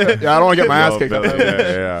 Philadelphia. Yeah, I don't want to get my ass kicked.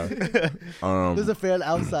 Yeah. There's a fan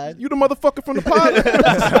outside. You the motherfucker from the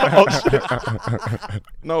pod.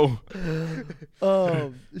 No.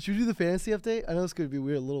 Should we do the fantasy update? I know it's going to be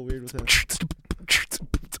weird, a little weird with him.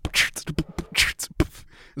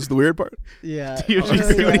 This is the weird part. Yeah.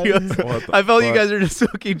 TFG Studios. I felt you fuck? guys are just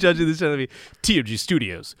fucking judging this shit at me. TFG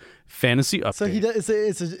Studios fantasy update. So he does.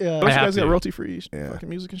 It's a. Don't you have guys to. got royalty free Yeah. fucking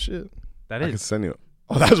music and shit? That I can is. send you.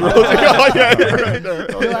 Oh, that's royalty. Oh, yeah, you're right there.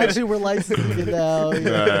 No, actually, we're licensing it now.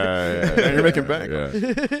 Yeah. You're making bank. Yeah.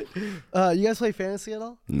 You guys play fantasy at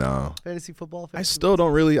all? No. Fantasy football? I Fantasy still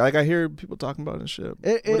don't really like. I hear people talking about it and shit.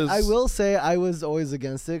 I will say I was always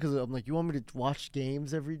against it because I'm like, you want me to watch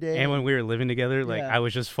games every day? And when we were living together, like Yeah. I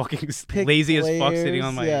was just fucking Pick lazy as fuck sitting players,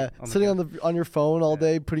 on my sitting on your phone all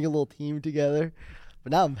day, putting a little team together.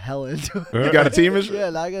 But now I'm hella into it. You got a team and shit? Yeah,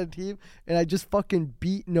 now I got a team, and I just fucking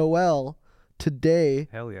beat Noel today.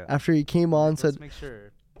 Hell yeah. After he came on, Let's said, make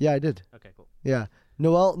sure. "Yeah, I did." Okay, cool. Yeah,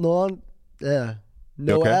 Noel,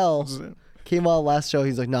 came on last show.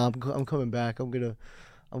 He's like, "Nah, I'm coming back. I'm gonna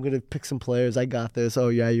pick some players. I got this." Oh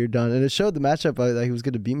yeah, you're done. And it showed the matchup that he was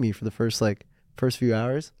gonna beat me for the first few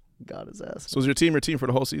hours. Got his ass. So is your team for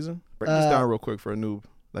the whole season? Break this down real quick for a noob,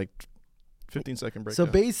 like 15-second break. So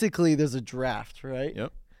basically, there's a draft, right?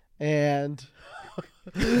 Yep. And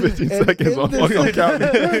 15 seconds on fucking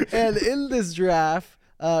counting. And in this draft,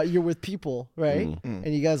 you're with people, right? Mm.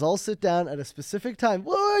 And you guys all sit down at a specific time.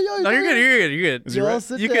 No, you're good. You're good. You all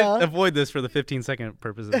sit You down. can avoid this for the 15-second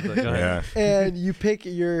purposes. But go ahead. Yeah. And you pick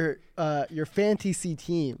your fantasy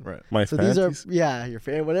team. Right. My So fancies? these are your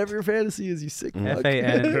whatever your fantasy is. You sick fuck.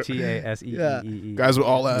 FANTASEE. Guys with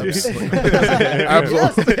all abs. Yes.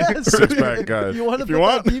 Six-pack guys. You want to If put you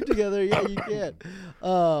want. that team together? Yeah, you can.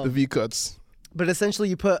 The V cuts. But essentially,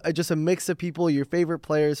 you put just a mix of people, your favorite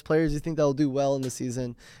players you think that'll do well in the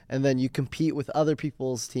season, and then you compete with other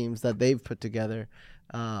people's teams that they've put together.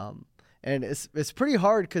 And it's pretty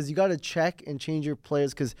hard because you got to check and change your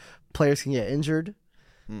players because players can get injured.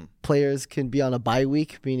 Players can be on a bye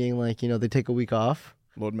week, meaning they take a week off.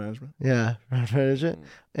 Load management. Yeah, management,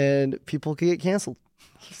 and people can get canceled.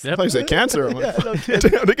 Yep. I said cancer. I'm like, Yeah, no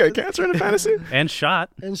damn, they got cancer in the fantasy? And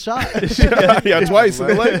shot. and shot. Yeah, twice in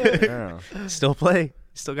the leg. Yeah. Still play.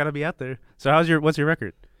 Still got to be out there. So what's your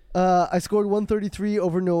record? I scored 133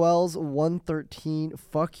 over Noel's 113.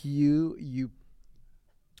 Fuck you, you.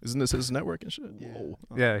 Isn't this his network and shit? Whoa.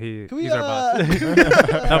 Yeah, Can we, he's our boss. No,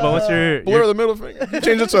 but what's your Blur the middle finger.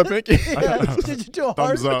 Change it to a pinky. Yeah, did you do a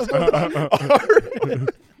hard Thumbs up.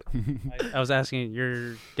 I was asking,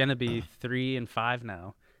 you're gonna be 3-5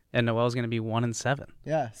 now, and Noel's gonna be 1-7.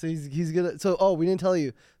 Yeah, so he's gonna. So we didn't tell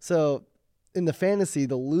you. So in the fantasy,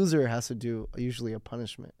 the loser has to do usually a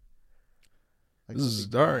punishment. This is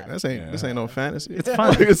dark. This ain't no fantasy. It's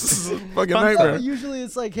fun. This is a fucking Fun nightmare. So usually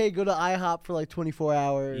it's like, hey, go to IHOP for 24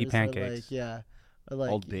 hours. Eat or, pancakes. Or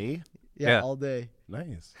All day? Yeah. all day.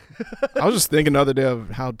 Nice. I was just thinking the other day of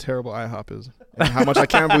how terrible IHOP is. And how much I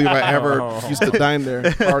can't believe I ever used to dine there.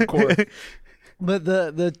 Hardcore. But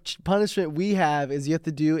the punishment we have is you have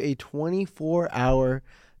to do a 24-hour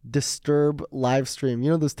disturb live stream. You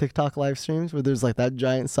know those TikTok live streams where there's that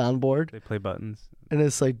giant soundboard They play buttons. and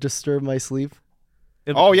it's disturb my sleep.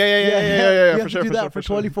 Oh, yeah. You have For to sure. do that for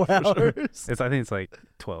 24 hours. I think it's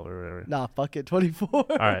 12 or whatever. Nah, fuck it, 24. All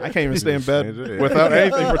right. I can't even stay in bed Change it. without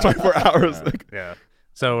anything for 24 hours. Yeah.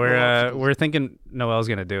 So we're thinking Noel's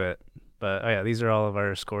gonna do it, but these are all of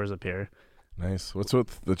our scores up here. Nice. What's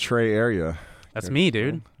with the Trey area? That's me,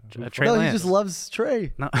 dude. Trey No, Lance. he just loves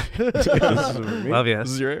Trey. No. Me? Love you. This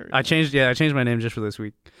is your area. I changed my name just for this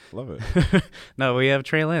week. Love it. No, we have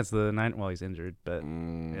Trey Lance, the 9. Well, he's injured, but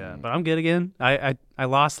yeah. But I'm good again. I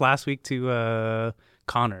lost last week to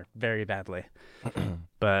Connor very badly,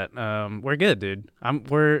 but we're good, dude. I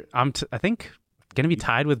think gonna be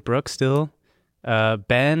tied with Brooke still.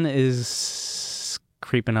 Ben is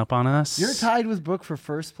creeping up on us. You're tied with Brooke for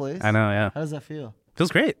first place. I know, yeah. How does that feel?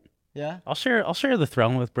 Feels great. Yeah. I'll share the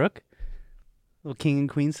throne with Brooke. Little king and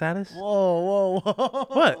queen status. Whoa.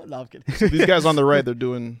 What? No, I'm kidding. These guys on the right, they're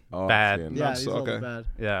doing. Bad. Yeah, so, he's all okay. bad.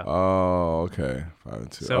 Yeah. Oh, okay.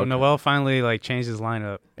 5-2. So okay. Noel finally like changed his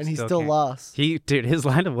lineup, And he still can't. lost. Dude, his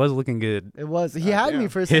lineup was looking good. It was. He had me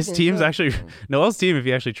for a His second. team's yeah. actually Noel's team. If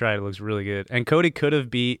you actually tried, it looks really good. And Cody could have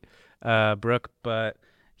beat Brooke, but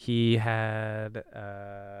he had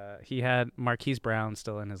Marquise Brown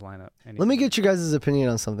still in his lineup. And Let me get you guys' opinion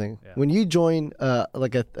on something. Yeah. When you join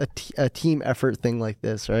like a team effort thing like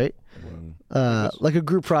this, right? Like a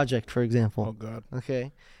group project, for example. Oh God.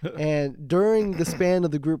 Okay. And during the span of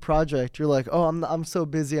the group project, you're like, oh, I'm so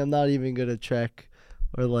busy, I'm not even gonna check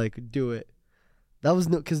or like do it. That was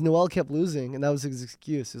because Noel kept losing, and that was his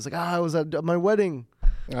excuse. He was like, I was at my wedding.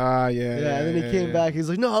 Yeah. And then he came back. He's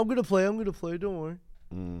like, no, I'm gonna play. Don't worry.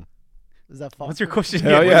 Is that fun? What's your question?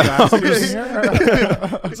 Hell yeah.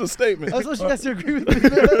 It's a statement. I was supposed to guys to agree with me.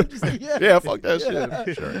 Man. Just like, Yeah, fuck that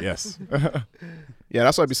shit. Sure. Yes. Yeah,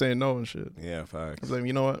 that's why I be saying no and shit. Yeah, I facts. was like,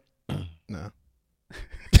 you know what? Nah.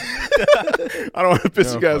 I don't want to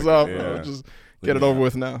piss you guys off. Bro. Just get it over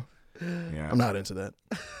with now. Yeah. I'm not into that.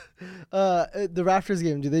 The Raptors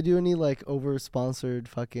game, do they do any like over-sponsored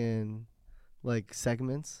fucking like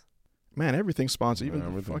segments? Man, everything's sponsored. Even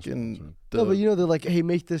everything's fucking. sponsored. No, but you know they're like, hey,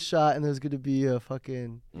 make this shot, and there's gonna be a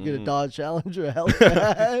fucking you get a Dodge Challenger, a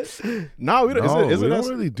Hellcat. No, we don't. No, Is we it don't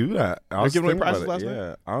really do that. I was giving away thinking prizes about it.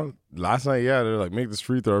 last Yeah, last night. Yeah, they're like, make this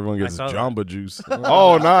free throw. Everyone gets saw that. Jamba Juice.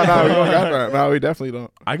 Oh no, we don't got that. No, we definitely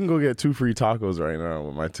don't. I can go get 2 free tacos right now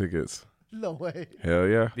with my tickets. No way. Hell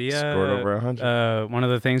yeah! The, Scored over 100. One of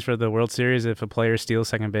the things for the World Series, if a player steals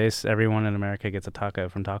second base, everyone in America gets a taco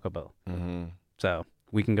from Taco Bell. Mm-hmm. So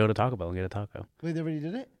we can go to Taco Bell and get a taco. Wait, they already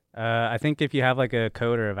did it? I think if you have like a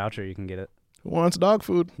code or a voucher, you can get it. Who wants dog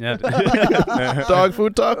food? Yeah. Dog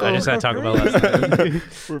food taco. I just had Taco Bell last night.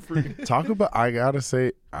 For free. Taco Bell. I gotta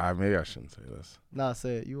say, maybe I shouldn't say this. Nah,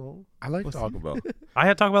 say it. You won't. I like Taco Bell. I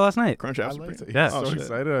had Taco Bell last night. Crunch I Apple like Supreme. it. Yeah. So Oh, shit.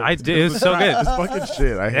 excited. I did. It was so good. It's fucking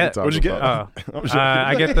shit. I hate Yeah. Taco What'd you get? Bell. Oh,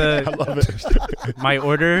 I get the. I love it. My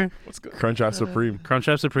order: What's good? Crunchwrap Supreme.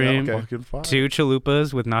 Crunchwrap Supreme, Yeah, okay. Fucking fire. 2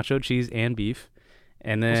 chalupas with nacho cheese and beef,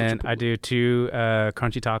 and then I do 2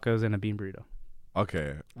 crunchy tacos and a bean burrito.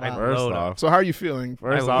 Okay. Wow. First Load up. off, So how are you feeling?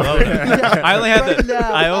 first I off, love it. I only had Right the.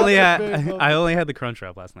 now, I only had the crunch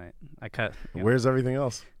wrap last night. I cut. where's everything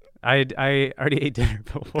else? I already ate dinner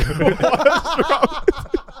before.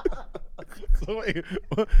 So wait,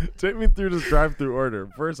 take me through this drive-through order.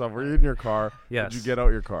 First off, were you in your car? Yes. Did you get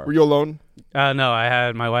out your car? Were you alone? No, I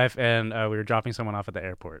had my wife and we were dropping someone off at the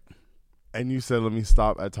airport. And you said, let me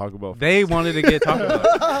stop at Taco Bell. They wanted to get Taco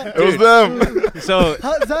Bell. It was them. So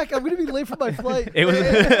Zach, I'm gonna be late for my flight. it was.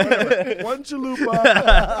 One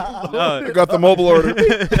chalupa. No, You got the mobile order.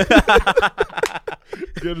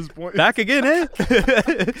 Get his point. back again, eh?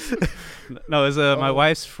 No, it was my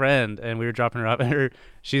wife's friend, and we were dropping her off. And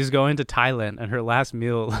she's going to Thailand, and her last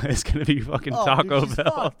meal is gonna be fucking Oh, Taco dude, she's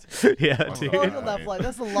Bell. fucked. Yeah, Oh, dude. on that flight.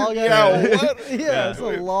 That's a long ass Yeah, flight. what? Yeah, it's a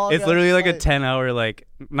long. It's literally like a flight. 10-hour, like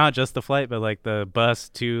not just the flight, but like the bus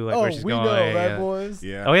to like Oh, where she's we going. know, right, yeah. boys?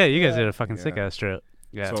 Yeah. Oh yeah, you guys Yeah. did a fucking sick Yeah. ass trip.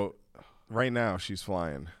 Yeah, So right now she's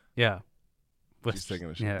flying. yeah. She's taking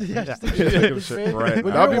a shit. Yeah. Yeah, just She's taking a shit right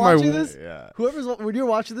When now. That'd you're be my watching w- this, Yeah. when you're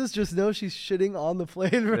watching this, just know she's shitting on the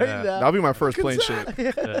plane right Yeah. now. That'll be my first plane shit.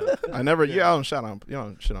 Yeah. I never. Yeah, I don't shit on. You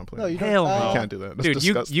don't shit on planes. No, you Hell don't. no. You can't do that. That's Dude,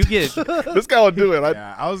 disgusting. you get This guy will do it.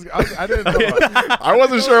 Yeah, I didn't know. I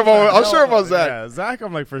wasn't sure about. I was sure about Zach. Yeah, Zach,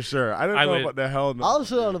 I'm like for sure. I didn't I know would- about the hell. No. I'll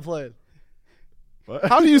shit on the plane.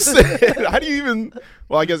 How do you say it? How do you even?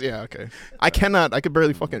 Well, I guess yeah. Okay. I cannot. I could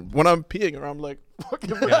barely fucking when I'm peeing or I'm like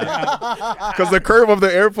fucking because the curve of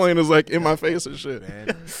the airplane is like in my face and shit.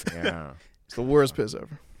 Yeah. It's the worst piss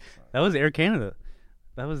ever. that was Air Canada.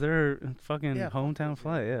 That was their fucking Yeah. hometown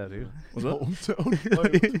flight. Yeah, dude. Was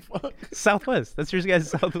that? Southwest. That's your guys'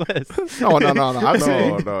 Southwest. No. I'm No,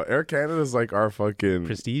 saying no. Air Canada is like our fucking.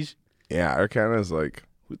 Prestige. Yeah, Air Canada is like.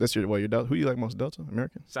 that's your your Delta. Who you like most? Delta,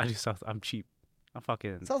 American. I do South. I'm cheap. I'm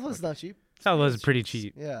fucking. Southwest is not cheap. Southwest is pretty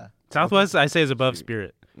cheap. Yeah. Southwest, I say, is above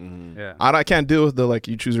Spirit. Yeah. I can't deal with the like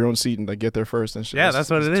you choose your own seat and like get there first and shit. Yeah, that's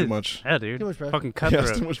what it is. Too much. Yeah, dude. Too much pressure. Fucking Yeah, cutthroat.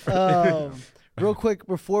 it's too much. Pressure. Real quick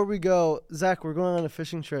before we go, Zach, we're going on a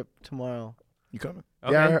fishing trip tomorrow. You coming?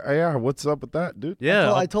 Okay. Yeah. What's up with that, dude?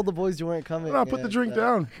 Yeah. I told the boys you weren't coming. No, put the drink Yeah.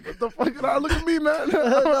 down. What the fuck? No, look at me, man.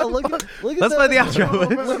 No, look at Let's them. play the outro.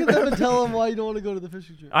 Look at them and tell them why you don't want to go to the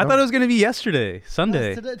fishing trip. I thought it was gonna be yesterday, No,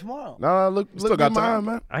 Sunday. it's today, tomorrow. No, look Still at got mine, time.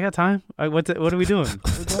 man. I got time. What are we doing?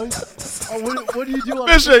 We're going. Oh, what do you do on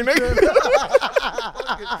Fishing, a fishing nigga.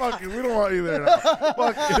 trip? Fuck it, we don't want you there. Now.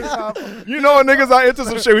 Fuck it. You know, niggas out into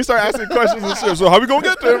some shit. We start asking questions and shit. So how we gonna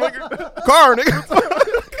get there? Like, car,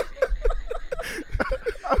 nigga.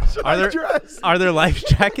 Are there life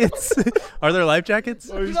jackets? Are there life jackets?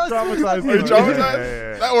 Oh, he's traumatized. Are you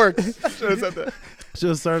traumatized? Yeah. That works. Should have said that. Should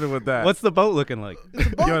have started with that. What's the boat looking like?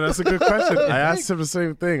 Yo, that's a good question. I asked him the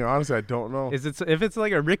same thing. Honestly, I don't know. Is it if it's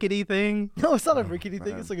like a rickety thing? No, it's not a rickety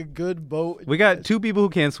thing. It's like a good boat. We got 2 people who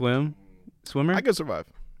can't swim. Swimmer? I could survive.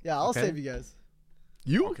 Yeah, I'll Okay. save you guys.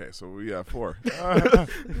 You? Okay, so we got 4.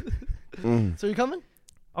 So you coming?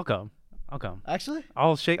 I'll come. Actually?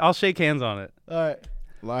 I'll shake hands on it. All right.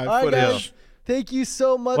 Live All right, footage. guys. Thank you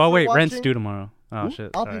so much. Well, for wait, watching. rent's due tomorrow. Oh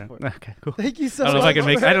shit. I'll All pay right. for it. Okay, cool. Thank you so I don't know much.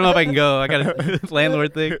 if I can go. I got a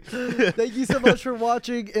landlord thing. Thank you so much for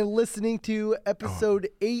watching and listening to episode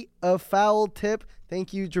 8 of Foul Tip.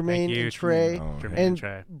 Thank you, Jermaine Thank you, and Trey. Jermaine and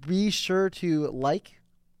Trey. be sure to like,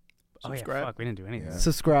 Subscribe. Oh yeah, fuck, we didn't do anything.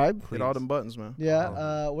 subscribe. Hit all them buttons, man.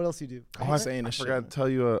 Yeah. What else you do? Oh, I forgot to tell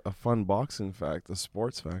you a fun boxing fact, a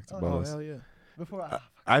sports fact about Oh, us. hell yeah. Before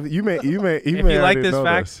You may If you like already this know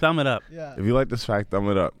fact, this. thumb it up. yeah. If you like this fact, thumb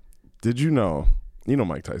it up. Did you know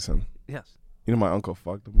Mike Tyson? Yes. You know my uncle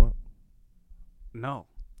fucked him up. No.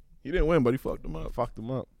 He didn't win, but he fucked him up. Fucked him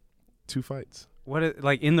up. 2 fights. What is,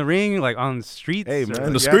 like in the ring, like on the streets? Hey or- man, In the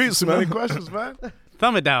you asked streets, so many man. questions, man.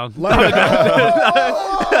 Thumb it down.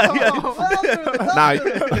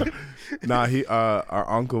 Nah, he our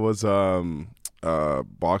uncle was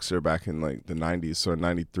boxer back in like the 90s. So in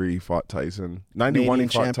 93 he fought Tyson. 91 he Canadian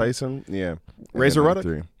fought champion. Tyson. Yeah. Razor And Ruddock?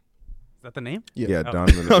 93. Is that the name? Yeah, Oh.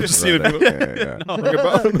 Donovan. I'm just seeing Ruddock.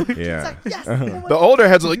 it. Yeah. The older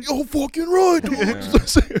heads are like, yo, fucking right, dude.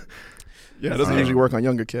 Yeah, it doesn't usually work on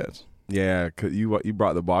younger kids. Yeah, cause you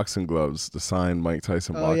brought the boxing gloves, the signed Mike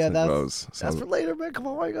Tyson Oh boxing yeah, gloves. that's for later, man. Come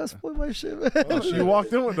on, why you gotta spoil my shit, man? You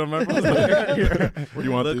walked in with them. Man. What do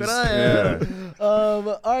you want Look these? what I am.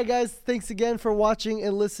 All right, guys. Thanks again for watching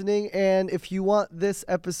and listening. And if you want this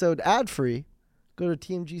episode ad-free, go to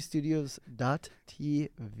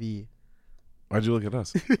tmgstudios.tv. Why'd you look at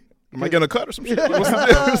us? Am I getting a cut or some shit? What's the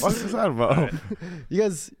difference? What's this about? You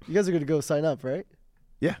guys are gonna go sign up, right?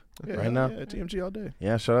 Yeah, right now. Yeah, TMG all day.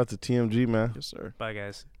 Yeah, shout out to TMG, man. Yes, sir. Bye,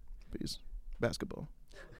 guys. Peace. Basketball.